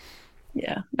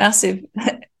 Yeah, massive.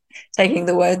 Taking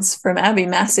the words from Abby,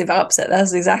 massive upset.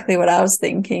 That's exactly what I was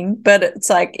thinking. But it's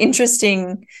like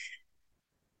interesting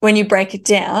when you break it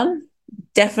down.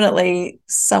 Definitely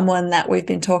someone that we've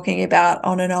been talking about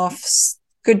on and off,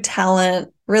 good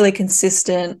talent, really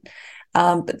consistent.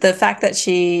 But the fact that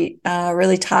she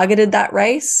really targeted that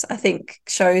race, I think,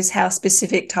 shows how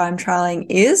specific time trialing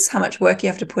is, how much work you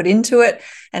have to put into it,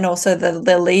 and also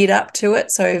the lead up to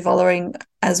it. So Vollering,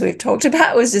 as we've talked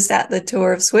about, was just at the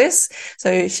Tour of Swiss.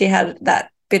 So she had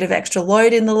that bit of extra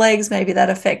load in the legs. Maybe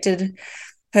that affected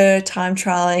her time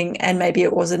trialing, and maybe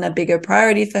it wasn't a bigger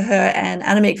priority for her. And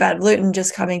Annemiek van Vleuten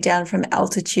just coming down from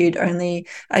altitude only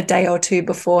a day or two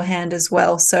beforehand as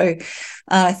well. So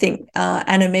I think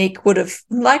Annemiek would have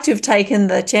liked to have taken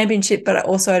the championship, but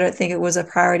also I don't think it was a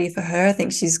priority for her. I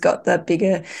think she's got the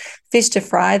bigger fish to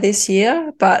fry this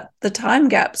year, but the time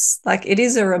gaps, like, it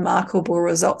is a remarkable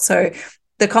result. So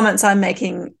the comments I'm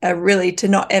making are really to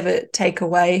not ever take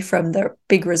away from the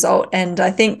big result. And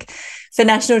I think for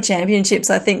national championships,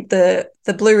 I think the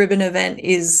blue ribbon event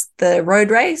is the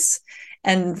road race.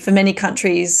 And for many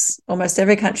countries, almost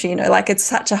every country, it's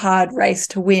such a hard race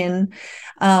to win.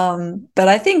 But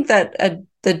I think that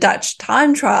the Dutch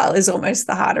time trial is almost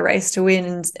the harder race to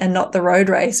win and not the road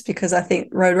race, because I think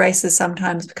road races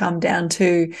sometimes come down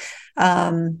to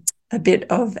a bit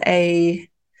of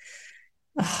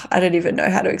I don't even know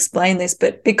how to explain this,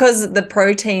 but because the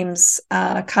pro teams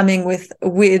are coming with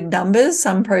weird numbers,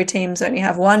 some pro teams only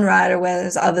have one rider,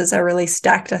 whereas others are really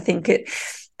stacked. I think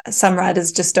some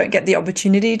riders just don't get the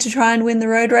opportunity to try and win the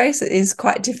road race. It is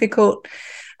quite difficult,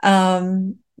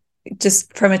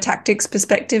 just from a tactics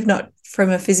perspective, not from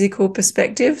a physical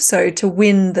perspective. So to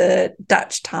win the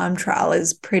Dutch time trial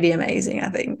is pretty amazing, I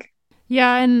think.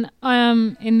 Yeah, and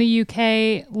in the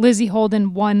UK, Lizzie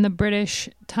Holden won the British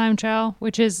time trial,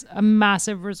 which is a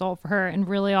massive result for her and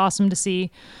really awesome to see.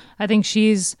 I think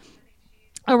she's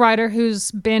a rider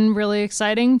who's been really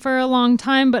exciting for a long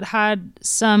time, but had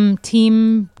some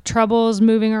team troubles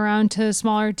moving around to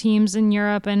smaller teams in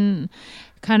Europe and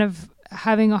kind of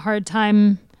having a hard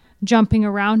time jumping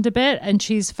around a bit. And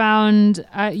she's found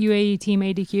at UAE Team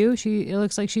ADQ, it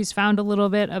looks like she's found a little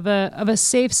bit of a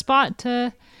safe spot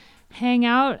to hang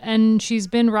out, and she's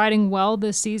been riding well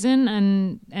this season,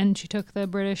 and she took the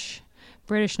British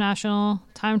national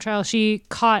time trial. She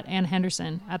caught Anne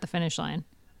Henderson at the finish line.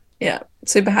 Yeah,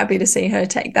 super happy to see her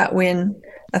take that win.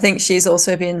 I think she's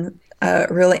also been a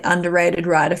really underrated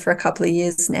rider for a couple of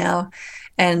years now,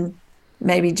 and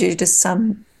maybe due to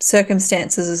some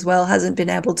circumstances as well, hasn't been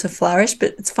able to flourish,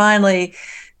 but it's finally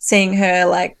seeing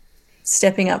her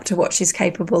stepping up to what she's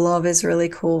capable of is really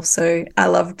cool. So I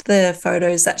loved the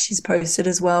photos that she's posted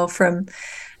as well from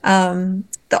the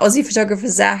Aussie photographer,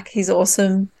 Zach. He's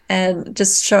awesome. And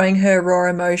just showing her raw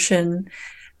emotion.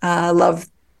 Love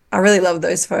I really love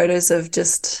those photos of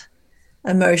just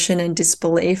emotion and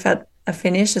disbelief at a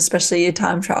finish, especially your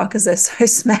time trial, because they're so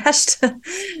smashed.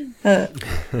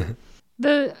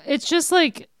 It's just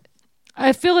like,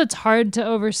 I feel it's hard to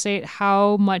overstate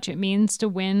how much it means to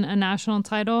win a national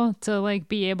title, to like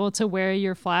be able to wear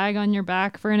your flag on your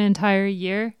back for an entire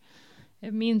year.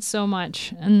 It means so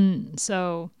much. And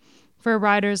so for a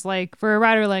rider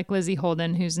like Lizzie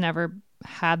Holden, who's never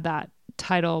had that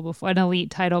title before, an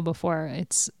elite title before,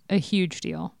 it's a huge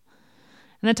deal.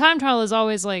 And the time trial is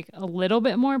always like a little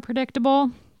bit more predictable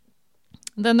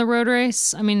than the road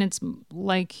race. I mean, it's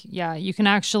like, yeah, you can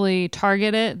actually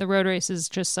target it. The road race is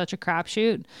just such a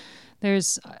crapshoot.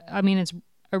 It's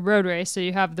a road race, so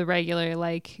you have the regular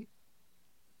like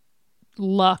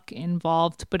luck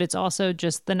involved, but it's also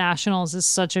just the nationals is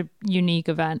such a unique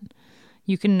event.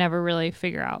 You can never really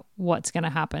figure out what's going to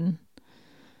happen.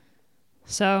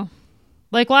 So,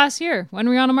 like last year when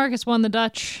Rihanna Marcus won the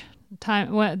Dutch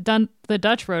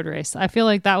road race, I feel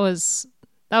like that was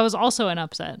also an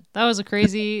upset. That was a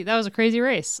crazy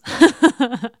race.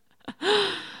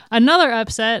 Another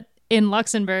upset in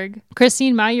Luxembourg,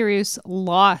 Christine Majerus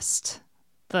lost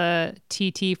the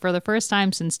TT for the first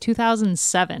time since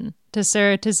 2007 to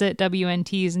Sarah Tizet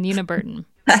WNT's Nina Burton.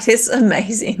 That is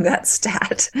amazing, that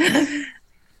stat.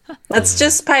 Let's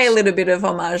just pay a little bit of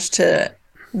homage to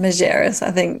Majerus.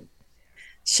 I think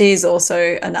she's also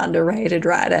an underrated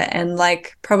rider, and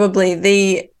like probably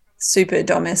the super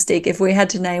domestic. If we had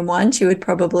to name one, she would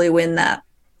probably win that,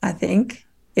 I think,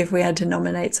 if we had to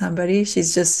nominate somebody.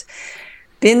 She's just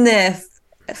been there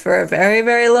for a very,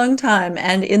 very long time,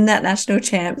 and in that national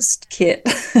champs kit.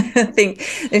 I think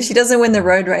if she doesn't win the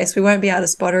road race, we won't be able to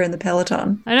spot her in the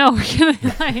peloton. I know.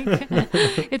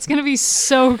 It's going to be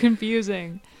so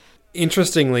confusing.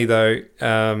 Interestingly, though,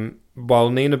 while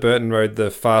Nina Burton rode the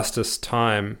fastest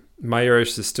time,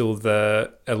 Majerus is still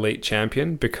the elite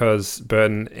champion because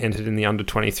Burton entered in the under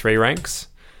 23 ranks.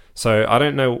 So I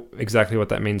don't know exactly what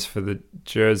that means for the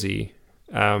jersey,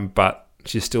 but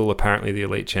she's still apparently the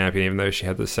elite champion, even though she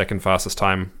had the second fastest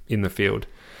time in the field.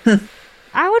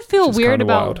 I would feel weird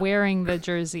about wearing the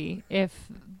jersey if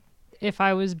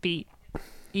I was beat,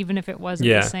 even if it wasn't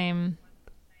the same.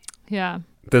 Yeah.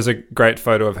 There's a great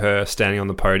photo of her standing on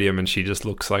the podium and she just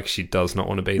looks like she does not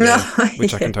want to be there,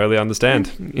 which I can totally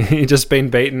understand. You've just been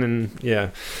beaten and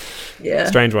yeah.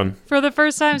 Strange one. For the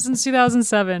first time since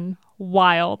 2007.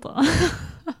 Wild.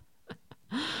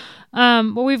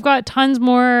 Well, we've got tons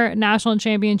more national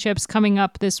championships coming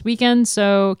up this weekend,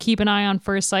 so keep an eye on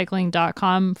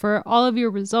firstcycling.com for all of your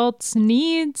results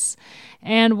needs,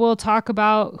 and we'll talk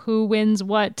about who wins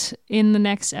what in the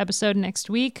next episode next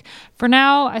week. For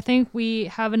now, I think we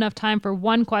have enough time for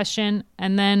one question,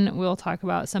 and then we'll talk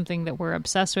about something that we're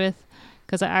obsessed with,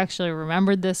 because I actually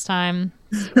remembered this time.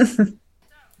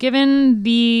 Given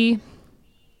the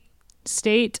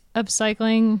state of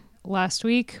cycling last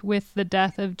week with the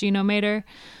death of Gino Mader,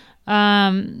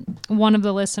 one of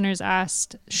the listeners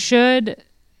asked, should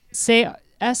SAROC,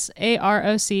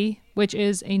 which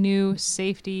is a new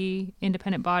safety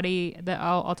independent body that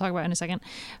I'll talk about in a second,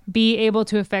 be able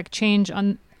to affect change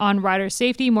on rider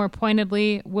safety? More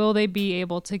pointedly, will they be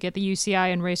able to get the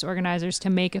UCI and race organizers to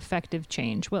make effective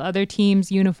change? Will other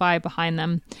teams unify behind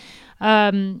them?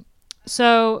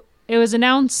 So it was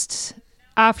announced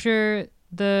after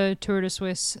the Tour de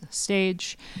Suisse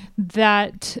stage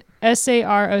that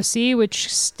SAROC, which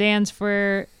stands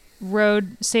for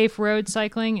Safe Road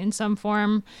Cycling in some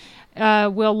form,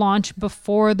 will launch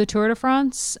before the Tour de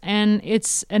France, and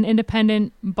it's an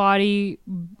independent body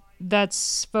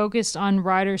that's focused on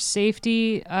rider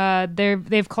safety.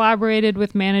 They've collaborated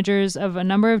with managers of a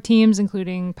number of teams,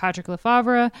 including Patrick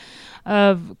Lefevre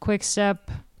of Quick-Step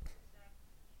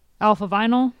Alpha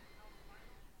Vinyl.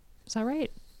 Is that right?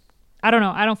 I don't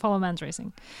know. I don't follow men's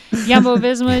racing.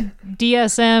 Jumbo-Visma,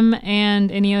 DSM,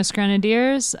 and Ineos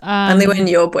Grenadiers. Only when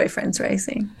your boyfriend's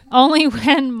racing. Only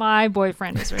when my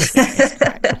boyfriend is racing.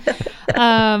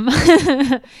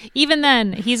 Even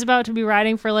then, he's about to be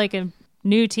riding for like a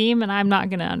new team, and I'm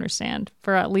not going to understand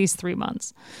for at least 3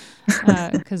 months.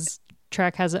 Because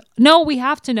Trek has it. No, we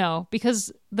have to know,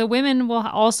 because the women will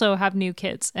also have new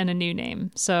kits and a new name.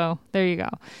 So there you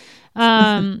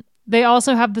go. They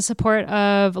also have the support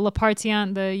of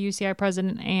Lepartient, the UCI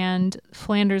president, and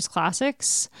Flanders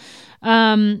Classics.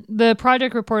 The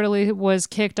project reportedly was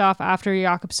kicked off after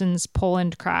Jakobsen's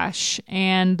Poland crash,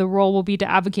 and the role will be to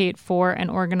advocate for and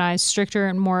organize stricter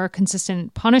and more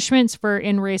consistent punishments for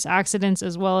in-race accidents,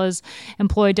 as well as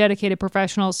employ dedicated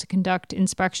professionals to conduct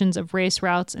inspections of race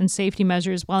routes and safety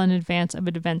measures well in advance of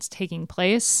events taking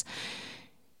place.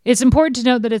 It's important to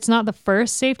note that it's not the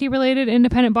first safety-related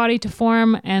independent body to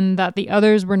form and that the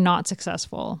others were not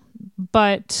successful.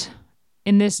 But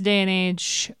in this day and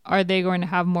age, are they going to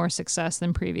have more success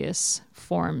than previous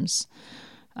forms?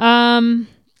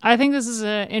 I think this is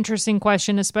an interesting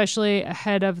question, especially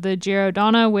ahead of the Giro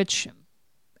Donna, which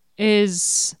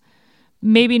is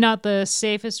maybe not the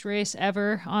safest race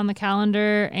ever on the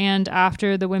calendar, and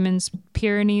after the women's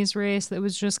Pyrenees race that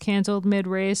was just canceled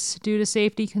mid-race due to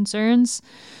safety concerns.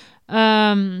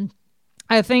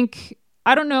 I think,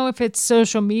 I don't know if it's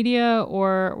social media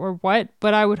or what,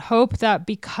 but I would hope that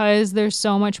because there's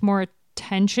so much more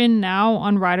attention now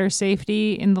on rider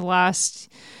safety in the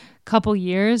last couple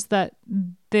years, that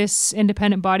this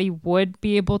independent body would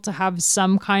be able to have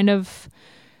some kind of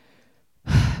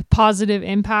positive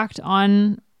impact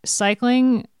on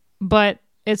cycling. But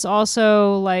it's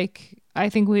also like, I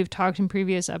think we've talked in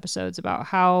previous episodes about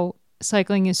how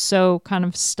cycling is so kind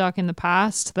of stuck in the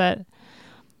past that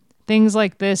things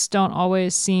like this don't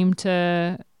always seem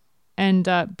to end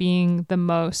up being the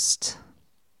most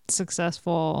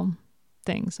successful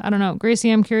things. I don't know.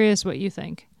 Gracie, I'm curious what you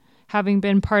think, having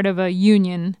been part of a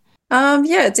union.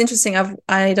 Yeah, it's interesting.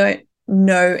 I don't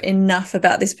know enough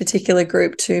about this particular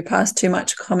group to pass too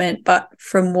much comment, but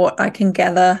from what I can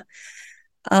gather,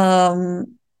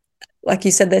 like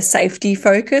you said, they're safety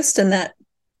focused, and that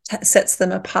sets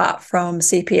them apart from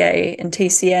CPA and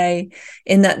TCA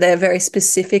in that they're very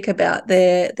specific about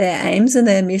their aims and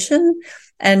their mission.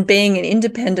 And being an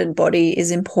independent body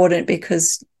is important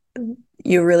because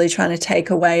you're really trying to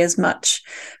take away as much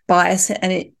bias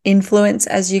and influence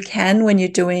as you can when you're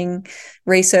doing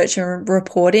research and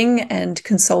reporting and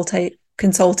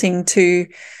consulting to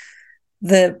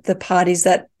the parties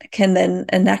that can then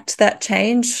enact that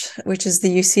change, which is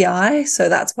the UCI. So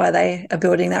that's why they are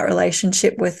building that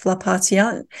relationship with La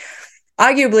Partillante.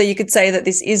 Arguably, you could say that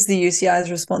this is the UCI's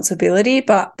responsibility,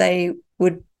 but they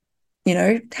would,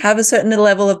 have a certain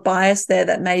level of bias there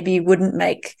that maybe wouldn't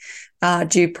make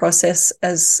due process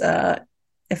as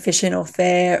efficient or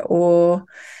fair or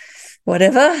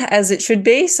whatever as it should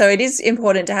be. So it is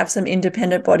important to have some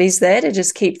independent bodies there to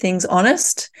just keep things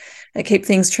honest and keep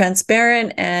things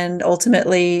transparent and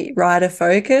ultimately rider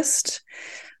focused.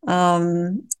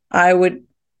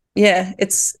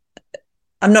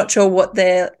 I'm not sure what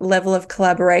their level of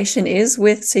collaboration is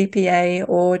with CPA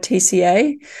or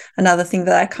TCA, another thing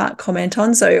that I can't comment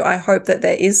on. So I hope that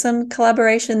there is some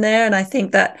collaboration there. And I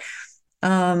think that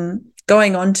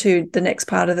going on to the next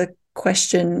part of the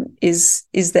question is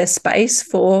there space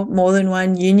for more than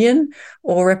one union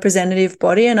or representative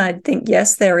body? And I think,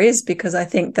 yes, there is, because I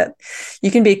think that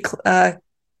you can be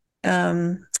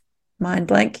mind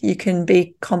blank. You can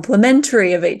be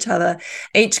complementary of each other.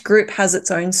 Each group has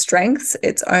its own strengths,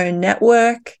 its own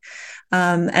network,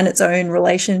 and its own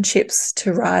relationships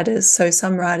to riders. So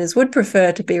some riders would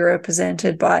prefer to be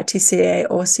represented by TCA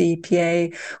or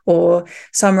CPA, or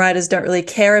some riders don't really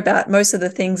care about most of the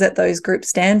things that those groups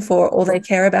stand for. All they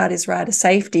care about is rider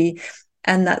safety.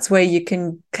 And that's where you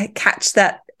can catch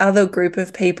that other group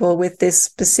of people with this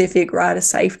specific rider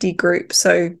safety group.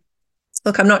 So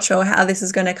look, I'm not sure how this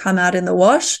is going to come out in the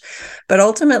wash, but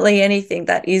ultimately anything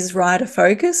that is rider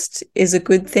focused is a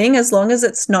good thing, as long as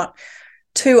it's not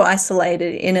too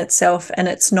isolated in itself and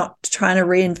it's not trying to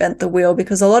reinvent the wheel,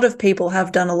 because a lot of people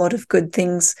have done a lot of good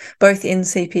things both in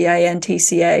CPA and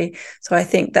TCA. So I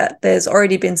think that there's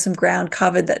already been some ground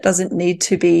covered that doesn't need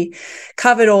to be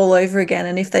covered all over again.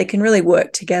 And if they can really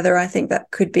work together, I think that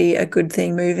could be a good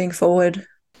thing moving forward.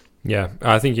 Yeah,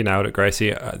 I think you nailed it,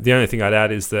 Gracie. The only thing I'd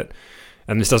add is that,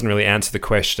 and this doesn't really answer the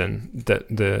question that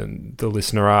the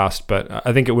listener asked, but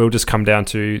I think it will just come down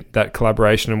to that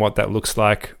collaboration and what that looks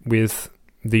like with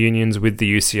the unions, with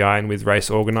the UCI, and with race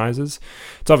organisers.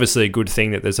 It's obviously a good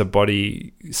thing that there's a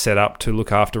body set up to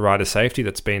look after rider safety.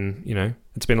 That's been,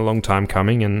 it's been a long time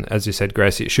coming, and as you said,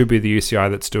 Gracie, it should be the UCI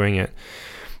that's doing it.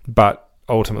 But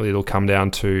ultimately, it'll come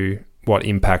down to what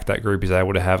impact that group is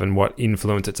able to have and what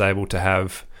influence it's able to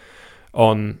have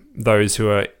on those who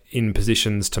are in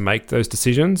positions to make those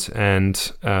decisions.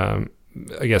 And I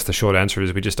guess the short answer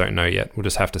is we just don't know yet. We'll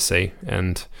just have to see,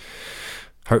 and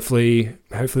hopefully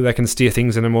they can steer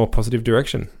things in a more positive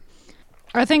direction.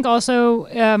 I think also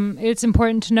it's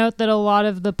important to note that a lot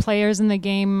of the players in the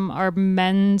game are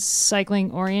men's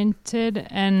cycling oriented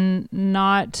and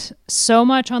not so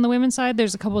much on the women's side.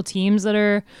 There's a couple of teams that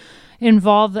are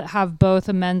involved that have both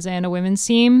a men's and a women's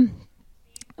team.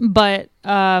 But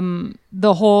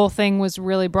the whole thing was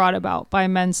really brought about by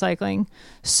men's cycling.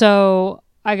 So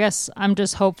I guess I'm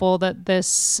just hopeful that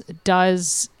this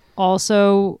does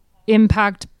also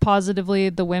impact positively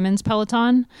the women's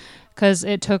peloton, because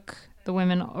it took the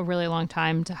women a really long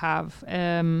time to have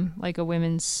like a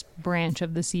women's branch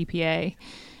of the CPA,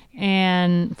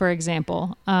 and for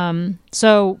example,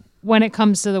 so when it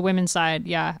comes to the women's side,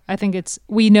 yeah, I think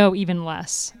we know even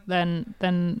less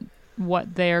than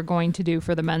what they are going to do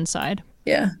for the men's side.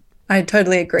 Yeah, I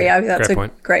totally agree. I think that's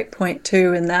a great point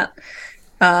too, in that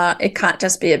it can't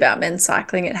just be about men's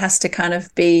cycling. It has to kind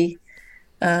of be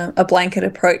a blanket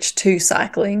approach to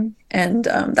cycling. And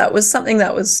that was something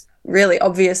that was really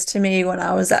obvious to me when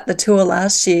I was at the Tour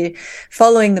last year,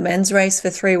 following the men's race for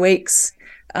 3 weeks.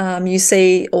 You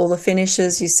see all the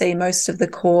finishes, you see most of the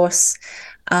course.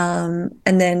 And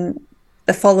then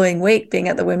the following week, being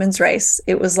at the women's race,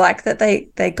 it was like that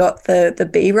they got the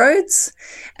B roads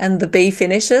and the B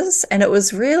finishes. And it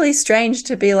was really strange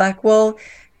to be like, well,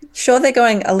 sure, they're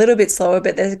going a little bit slower,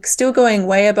 but they're still going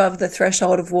way above the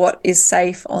threshold of what is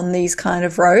safe on these kind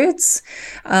of roads.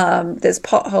 There's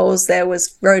potholes, there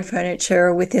was road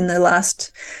furniture within the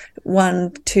last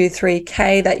 1, 2,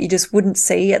 3K that you just wouldn't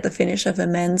see at the finish of a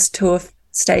men's Tour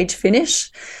stage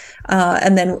finish.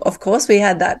 And then, of course, we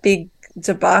had that big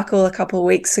debacle a couple of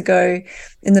weeks ago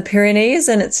in the Pyrenees,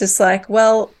 and it's just like,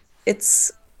 well,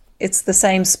 it's the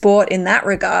same sport in that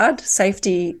regard.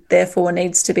 Safety, therefore,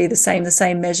 needs to be the same. The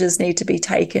same measures need to be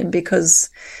taken, because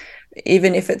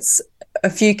even if it's a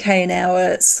few K an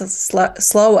hour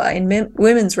slower in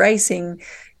women's racing,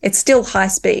 it's still high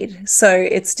speed. So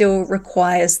it still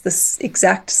requires the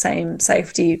exact same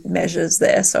safety measures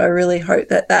there. So I really hope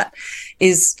that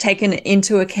is taken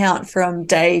into account from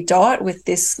day dot with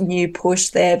this new push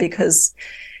there, because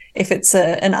if it's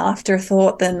an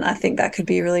afterthought, then I think that could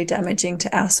be really damaging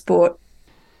to our sport.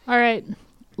 All right,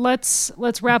 let's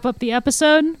wrap up the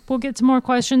episode. We'll get some more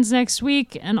questions next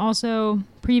week, and also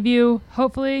preview,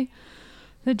 hopefully,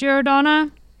 the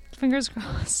Girodonna. Fingers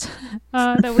crossed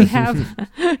that we have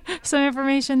some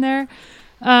information there.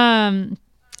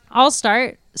 I'll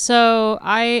start. So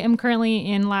I am currently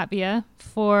in Latvia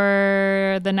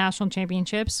for the national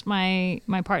championships. My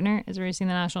partner is racing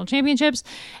the national championships,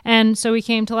 and so we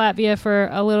came to Latvia for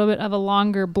a little bit of a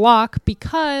longer block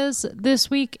because this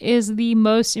week is the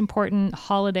most important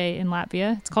holiday in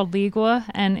Latvia. It's called Ligua,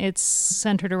 and it's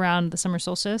centered around the summer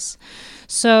solstice.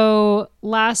 So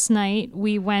last night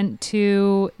we went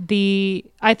to the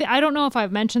I don't know if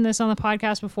I've mentioned this on the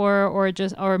podcast before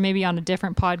or maybe on a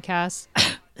different podcast.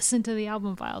 Listen to the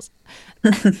album files.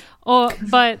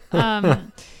 But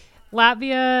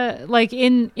Latvia, like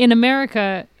in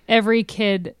America, every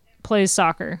kid plays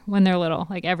soccer when they're little,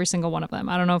 like every single one of them.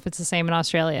 I don't know if it's the same in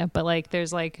Australia, but like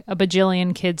there's like a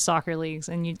bajillion kids soccer leagues,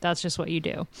 and that's just what you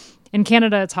do. In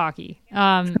Canada, it's hockey.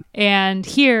 And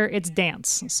here it's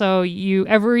dance. So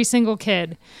every single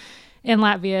kid in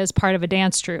Latvia is part of a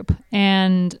dance troupe.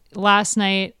 And last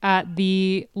night at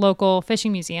the local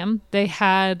fishing museum, they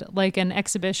had like an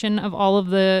exhibition of all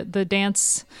of the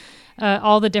dance,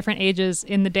 all the different ages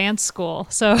in the dance school.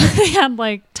 So they had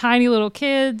like tiny little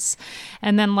kids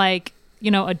and then like,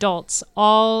 adults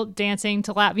all dancing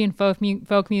to Latvian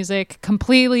folk music,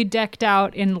 completely decked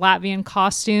out in Latvian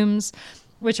costumes,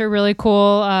 which are really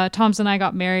cool. Tom's and I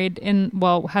got married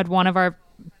had one of our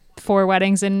 4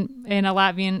 weddings in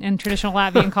traditional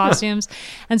Latvian costumes.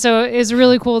 And so it's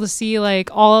really cool to see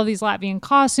like all of these Latvian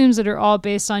costumes that are all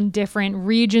based on different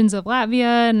regions of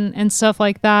Latvia and stuff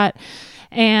like that.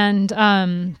 And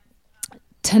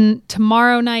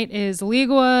tomorrow night is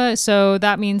Ligua, so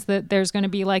that means that there's going to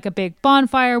be like a big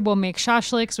bonfire. We'll make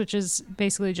shashliks, which is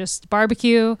basically just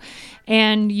barbecue,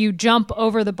 and you jump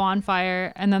over the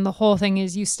bonfire, and then the whole thing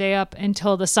is you stay up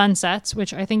until the sun sets,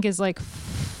 which I think is like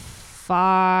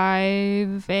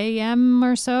 5 a.m.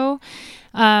 or so.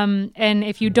 And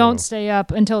if you don't stay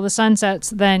up until the sun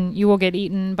sets, then you will get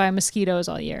eaten by mosquitoes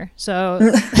all year. So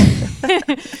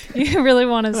you really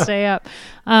want to stay up.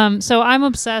 So I'm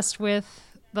obsessed with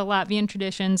the Latvian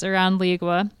traditions around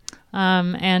Ligua.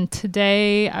 And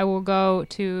today I will go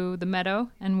to the meadow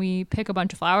and we pick a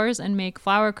bunch of flowers and make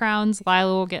flower crowns.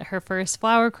 Lila will get her first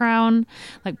flower crown,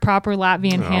 like proper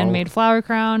Latvian handmade flower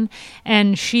crown.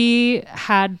 And she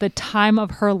had the time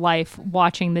of her life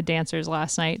watching the dancers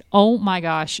last night. Oh my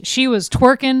gosh. She was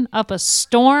twerking up a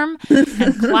storm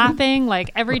and clapping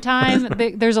like every time.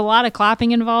 There's a lot of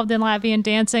clapping involved in Latvian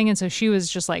dancing. And so she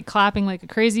was just like clapping like a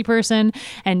crazy person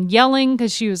and yelling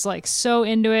because she was like so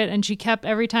into it. And she kept,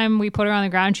 every time we put her on the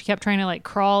ground, she kept trying to like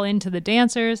crawl into the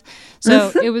dancers.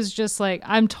 So it was just like,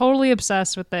 I'm totally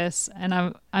obsessed with this,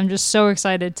 and I'm just so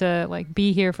excited to like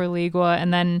be here for Ligua.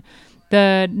 And then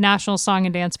the National Song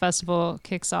and Dance Festival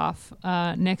kicks off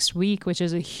next week, which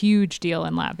is a huge deal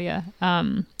in Latvia.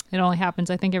 It only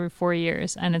happens I think every 4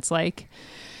 years, and it's like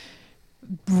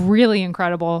really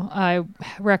incredible. I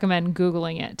recommend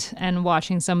Googling it and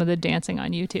watching some of the dancing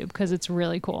on YouTube because it's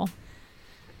really cool.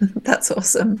 That's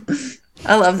awesome.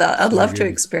 I love that. I'd love to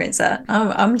good. experience that.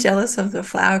 I'm jealous of the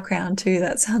flower crown too.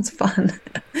 That sounds fun.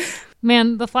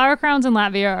 Man, the flower crowns in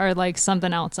Latvia are like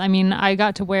something else. I mean, I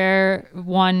got to wear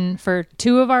one for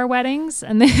 2 of our weddings,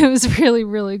 and it was really,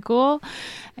 really cool.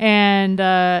 And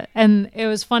it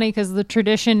was funny because the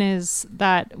tradition is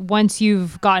that once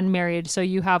you've gotten married, so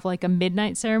you have like a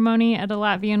midnight ceremony at a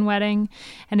Latvian wedding,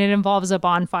 and it involves a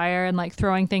bonfire and like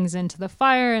throwing things into the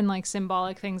fire and like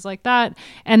symbolic things like that.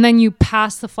 And then you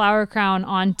pass the flower crown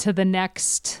on to the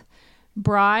next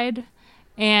bride.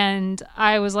 And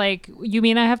I was like, you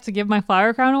mean I have to give my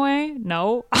flower crown away?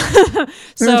 No.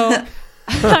 So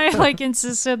I like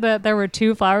insisted that there were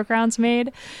 2 flower crowns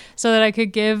made so that I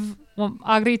could give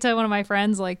Agrita, one of my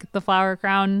friends, like the flower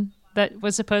crown that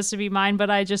was supposed to be mine, but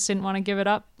I just didn't want to give it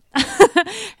up.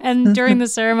 And during the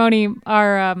ceremony,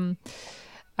 our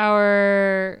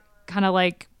kind of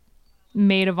like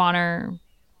maid of honor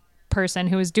person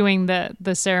who was doing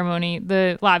the ceremony,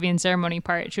 the Latvian ceremony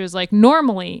part, she was like,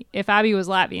 normally if Abby was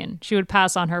Latvian, she would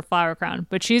pass on her flower crown,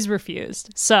 but she's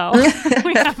refused, so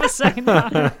we have a second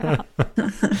flower crown.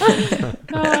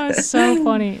 Oh, it's so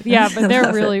funny. Yeah, but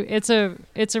they're really it's a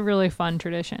really fun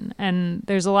tradition, and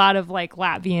there's a lot of like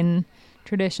Latvian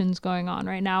traditions going on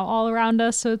right now all around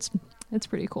us, so it's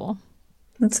pretty cool.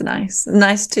 That's nice.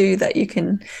 Nice too that you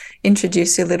can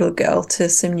introduce your little girl to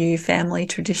some new family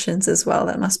traditions as well.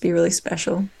 That must be really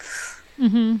special.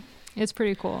 Mm-hmm. It's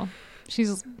pretty cool.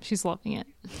 She's loving it.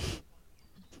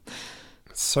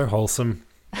 It's so wholesome.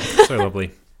 So lovely.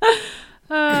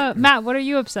 Matt, what are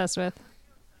you obsessed with?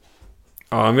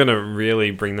 Oh, I'm going to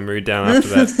really bring the mood down after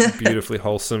that beautifully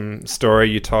wholesome story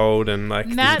you told. And like,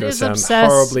 Matt this is is going to sound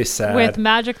obsessed horribly sad. with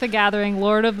Magic the Gathering,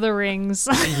 Lord of the Rings.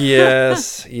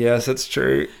 Yes, it's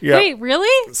true. Yeah. Wait,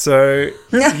 really? So,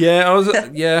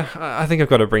 I think I've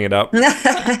got to bring it up.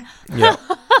 Yeah.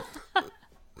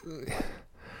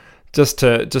 Just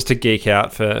to geek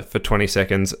out for 20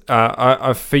 seconds.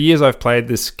 I've for years I've played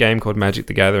this game called Magic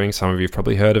the Gathering. Some of you've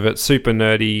probably heard of it. Super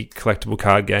nerdy collectible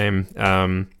card game.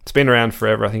 It's been around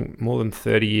forever. I think more than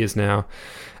 30 years now.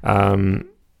 Imagine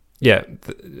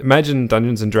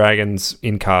Dungeons and Dragons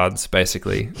in cards,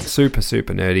 basically. Super,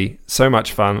 super nerdy. So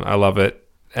much fun. I love it.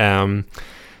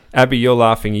 Abby, you're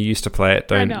laughing. You used to play it.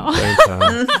 I know.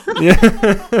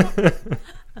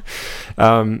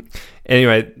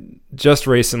 Anyway, just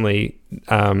recently,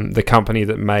 the company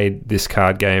that made this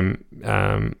card game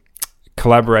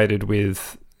collaborated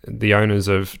with the owners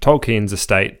of Tolkien's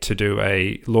estate to do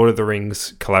a Lord of the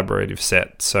Rings collaborative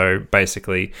set. So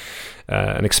basically,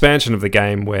 an expansion of the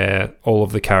game where all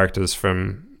of the characters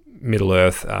from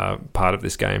Middle-earth are part of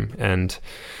this game. And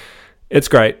it's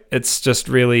great. It's just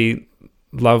really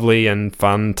lovely and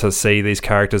fun to see these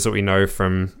characters that we know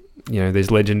from these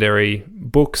legendary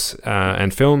books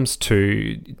and films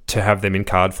to have them in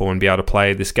card form and be able to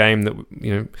play this game that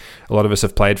a lot of us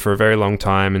have played for a very long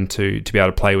time, and to be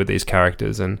able to play with these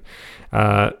characters, and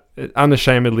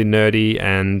unashamedly nerdy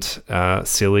and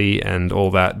silly and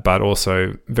all that, but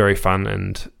also very fun.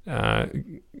 And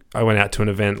I went out to an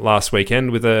event last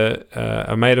weekend with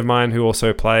a mate of mine who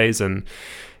also plays, and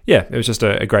yeah, it was just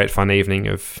a great fun evening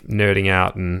of nerding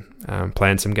out and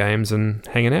playing some games and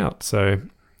hanging out. So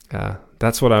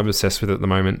that's what I'm obsessed with at the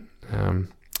moment.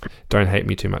 Don't hate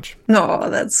me too much. Oh,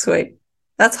 that's sweet.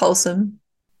 That's wholesome.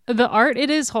 The art, it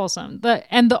is wholesome.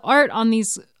 The art on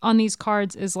these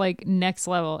cards is like next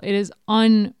level. It is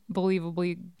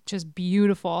unbelievably just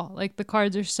beautiful. Like the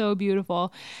cards are so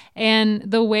beautiful. And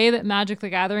the way that Magic the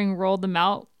Gathering rolled them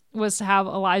out was to have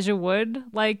Elijah Wood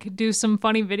like do some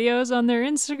funny videos on their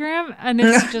Instagram, and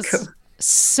it's just cool.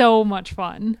 So much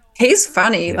fun. He's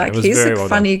funny. Yeah, like he's a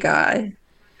funny guy.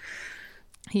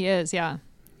 He is, yeah.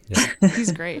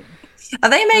 He's great. Are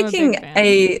they making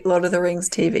a Lord of the Rings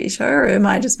TV show, or am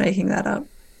I just making that up?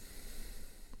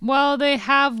 Well, they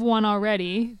have one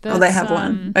already. They have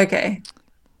one. Okay.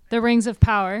 The Rings of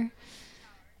Power.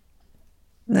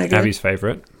 Okay. Abby's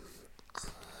favorite.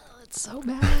 It's so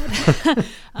bad.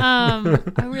 I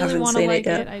really want to like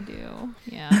it. I do.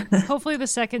 Yeah. Hopefully the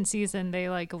second season they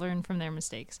like learn from their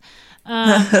mistakes.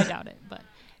 I doubt it, but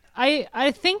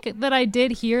I think that I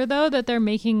did hear though that they're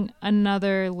making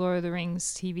another Lord of the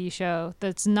Rings TV show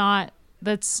that's the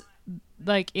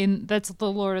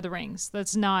Lord of the Rings.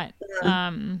 That's not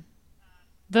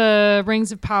the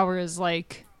Rings of Power is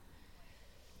like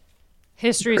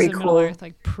Histories of Middle Earth,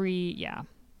 like yeah.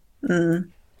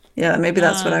 Yeah, maybe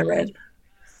that's what I read.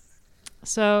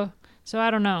 So I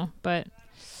don't know, but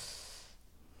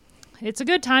it's a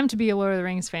good time to be a Lord of the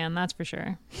Rings fan, that's for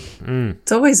sure.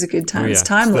 It's always a good time. It's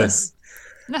timeless.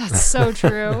 That's so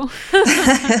true.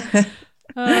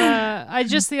 I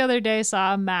just the other day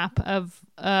saw a map of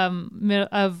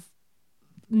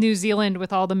New Zealand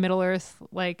with all the Middle Earth,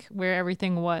 like where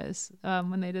everything was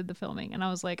when they did the filming, and I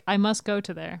was like, I must go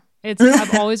to there.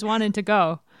 I've always wanted to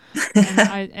go,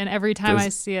 and every time I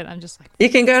see it, I'm just like, you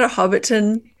can go to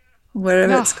Hobbiton,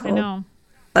 whatever it's called. I know.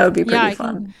 That would be pretty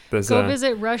fun. Go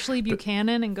visit Rushley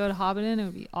Buchanan and go to Hobbiton. It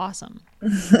would be awesome.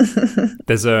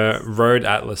 There's a road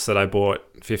atlas that I bought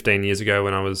 15 years ago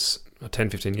when I was 10,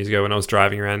 15 years ago when I was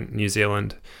driving around New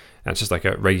Zealand. And it's just like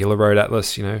a regular road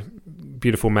atlas,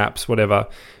 beautiful maps, whatever.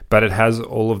 But it has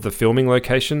all of the filming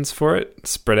locations for it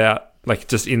spread out, like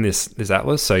just in this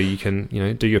atlas. So you can,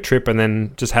 do your trip and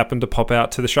then just happen to pop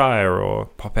out to the Shire or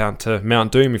pop out to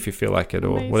Mount Doom if you feel like it,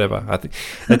 or whatever. I think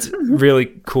it's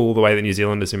really cool the way that New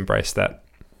Zealand has embraced that.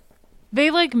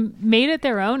 They like made it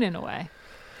their own in a way.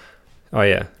 Oh,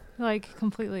 yeah. Like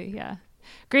completely, yeah.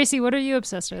 Gracie, what are you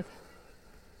obsessed with?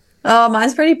 Oh,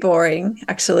 mine's pretty boring,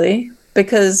 actually,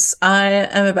 because I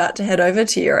am about to head over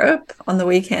to Europe on the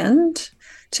weekend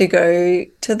to go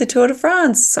to the Tour de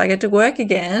France. I get to work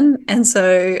again. And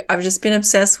so I've just been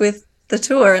obsessed with the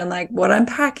tour and like what I'm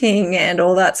packing and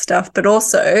all that stuff, but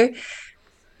also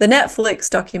the Netflix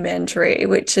documentary,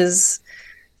 which has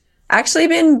actually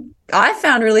I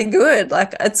found really good.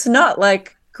 Like, it's not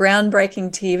like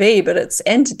groundbreaking TV, but it's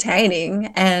entertaining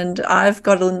and I've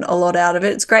gotten a lot out of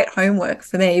it. It's great homework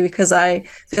for me because I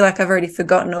feel like I've already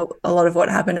forgotten a lot of what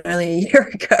happened only a year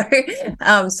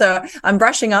ago. So I'm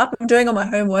brushing up, I'm doing all my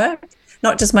homework,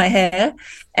 not just my hair.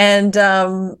 And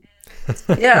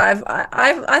yeah,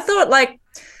 I thought, like,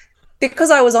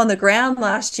 because I was on the ground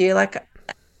last year, like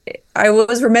I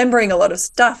was remembering a lot of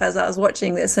stuff as I was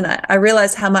watching this, and I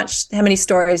realized how many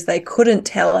stories they couldn't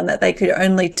tell and that they could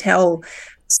only tell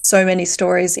so many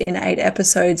stories in 8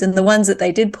 episodes, and the ones that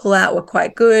they did pull out were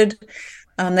quite good.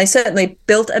 They certainly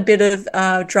built a bit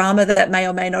of drama that may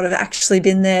or may not have actually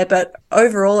been there, but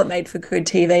overall it made for good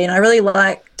TV. And I really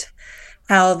liked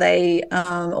how they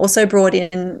also brought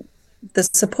in the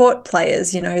support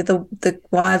players, the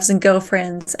wives and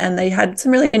girlfriends, and they had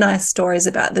some really nice stories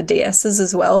about the DSs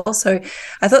as well. So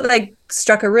I thought they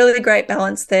struck a really great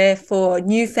balance there for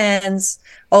new fans,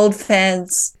 old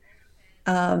fans,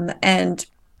 and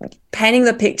painting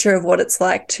the picture of what it's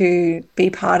like to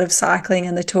be part of cycling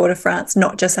and the Tour de France,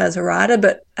 not just as a rider,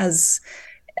 but as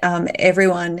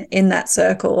everyone in that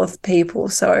circle of people.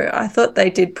 So I thought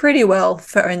they did pretty well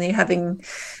for only having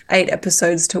 8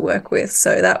 episodes to work with.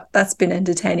 So that's been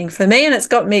entertaining for me, and it's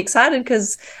got me excited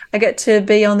because I get to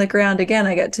be on the ground again.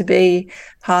 I get to be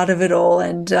part of it all,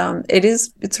 and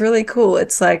it's really cool.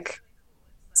 It's like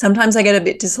sometimes I get a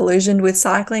bit disillusioned with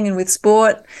cycling and with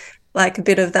sport, like a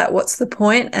bit of that what's the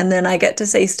point, and then I get to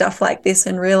see stuff like this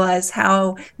and realize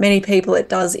how many people it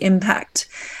does impact.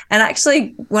 And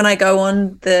actually, when I go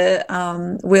on the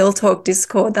Wheel Talk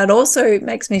Discord, that also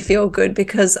makes me feel good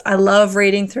because I love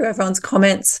reading through everyone's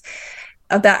comments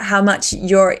about how much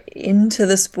you're into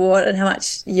the sport and how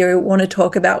much you want to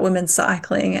talk about women's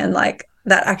cycling, and like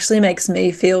that actually makes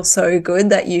me feel so good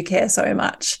that you care so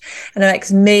much, and it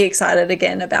makes me excited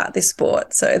again about this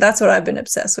sport. So that's what I've been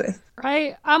obsessed with.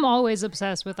 I'm always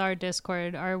obsessed with our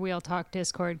Discord, our Wheel Talk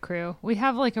Discord crew. We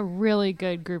have like a really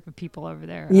good group of people over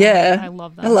there. Yeah, I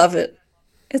love them. I love it.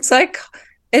 It's like,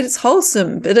 it's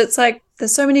wholesome, but it's like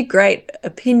there's so many great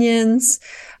opinions.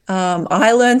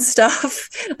 I learn stuff.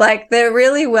 Like, they're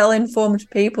really well-informed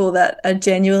people that are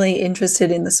genuinely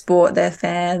interested in the sport. They're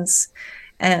fans.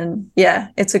 And yeah,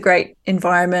 it's a great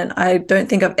environment. I don't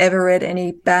think I've ever read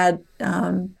any bad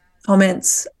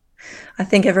comments. I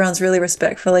think everyone's really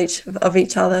respectful of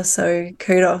each other. So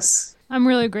kudos. I'm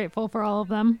really grateful for all of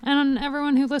them and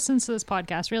everyone who listens to this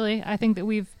podcast. Really, I think that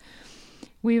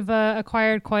we've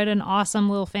acquired quite an awesome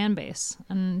little fan base,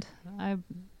 and I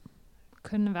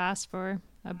couldn't have asked for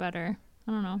a better,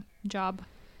 job.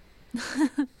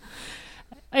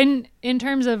 In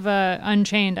terms of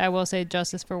Unchained, I will say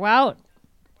justice for Wout.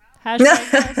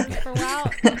 Hashtag justice for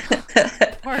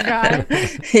Wout. Poor guy.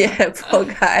 Yeah, poor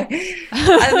guy.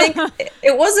 I think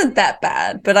it wasn't that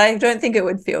bad, but I don't think it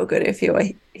would feel good if you were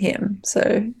him.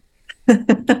 So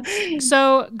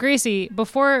Gracie,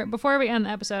 before we end the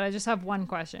episode, I just have one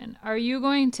question. Are you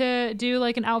going to do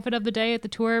like an outfit of the day at the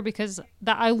tour? Because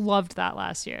I loved that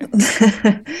last year.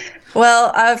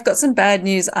 Well, I've got some bad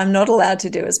news. I'm not allowed to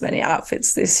do as many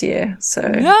outfits this year. So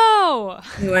no,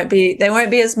 there won't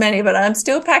be as many, but I'm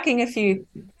still packing a few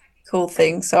cool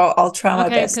thing. So I'll try my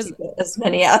Okay, best to 'cause get as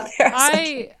many out there as I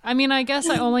can. I mean, I guess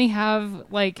I only have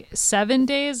like 7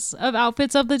 days of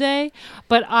outfits of the day,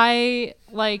 but I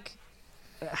like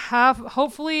have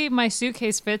hopefully my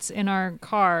suitcase fits in our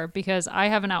car because I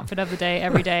have an outfit of the day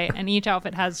every day and each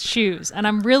outfit has shoes, and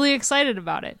I'm really excited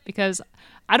about it because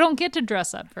I don't get to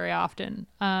dress up very often.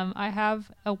 I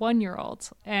have a 1-year-old,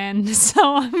 and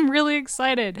so I'm really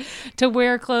excited to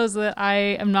wear clothes that I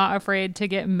am not afraid to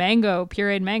get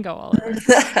pureed mango all over.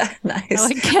 Nice.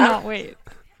 I cannot wait.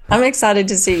 I'm excited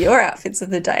to see your outfits of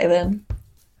the day then.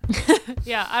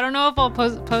 Yeah, I don't know if I'll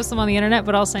post them on the internet,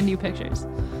 but I'll send you pictures.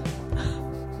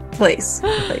 Please.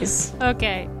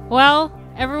 Okay. Well,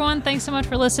 everyone, thanks so much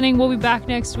for listening. We'll be back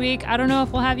next week. I don't know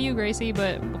if we'll have you, Gracie,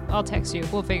 but I'll text you.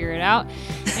 We'll figure it out.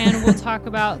 And we'll talk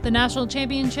about the national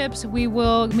championships. We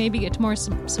will maybe get to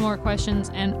some more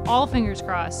questions, and all fingers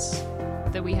crossed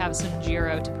that we have some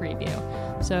Giro to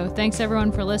preview. So thanks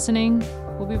everyone for listening.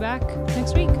 We'll be back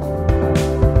next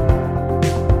week.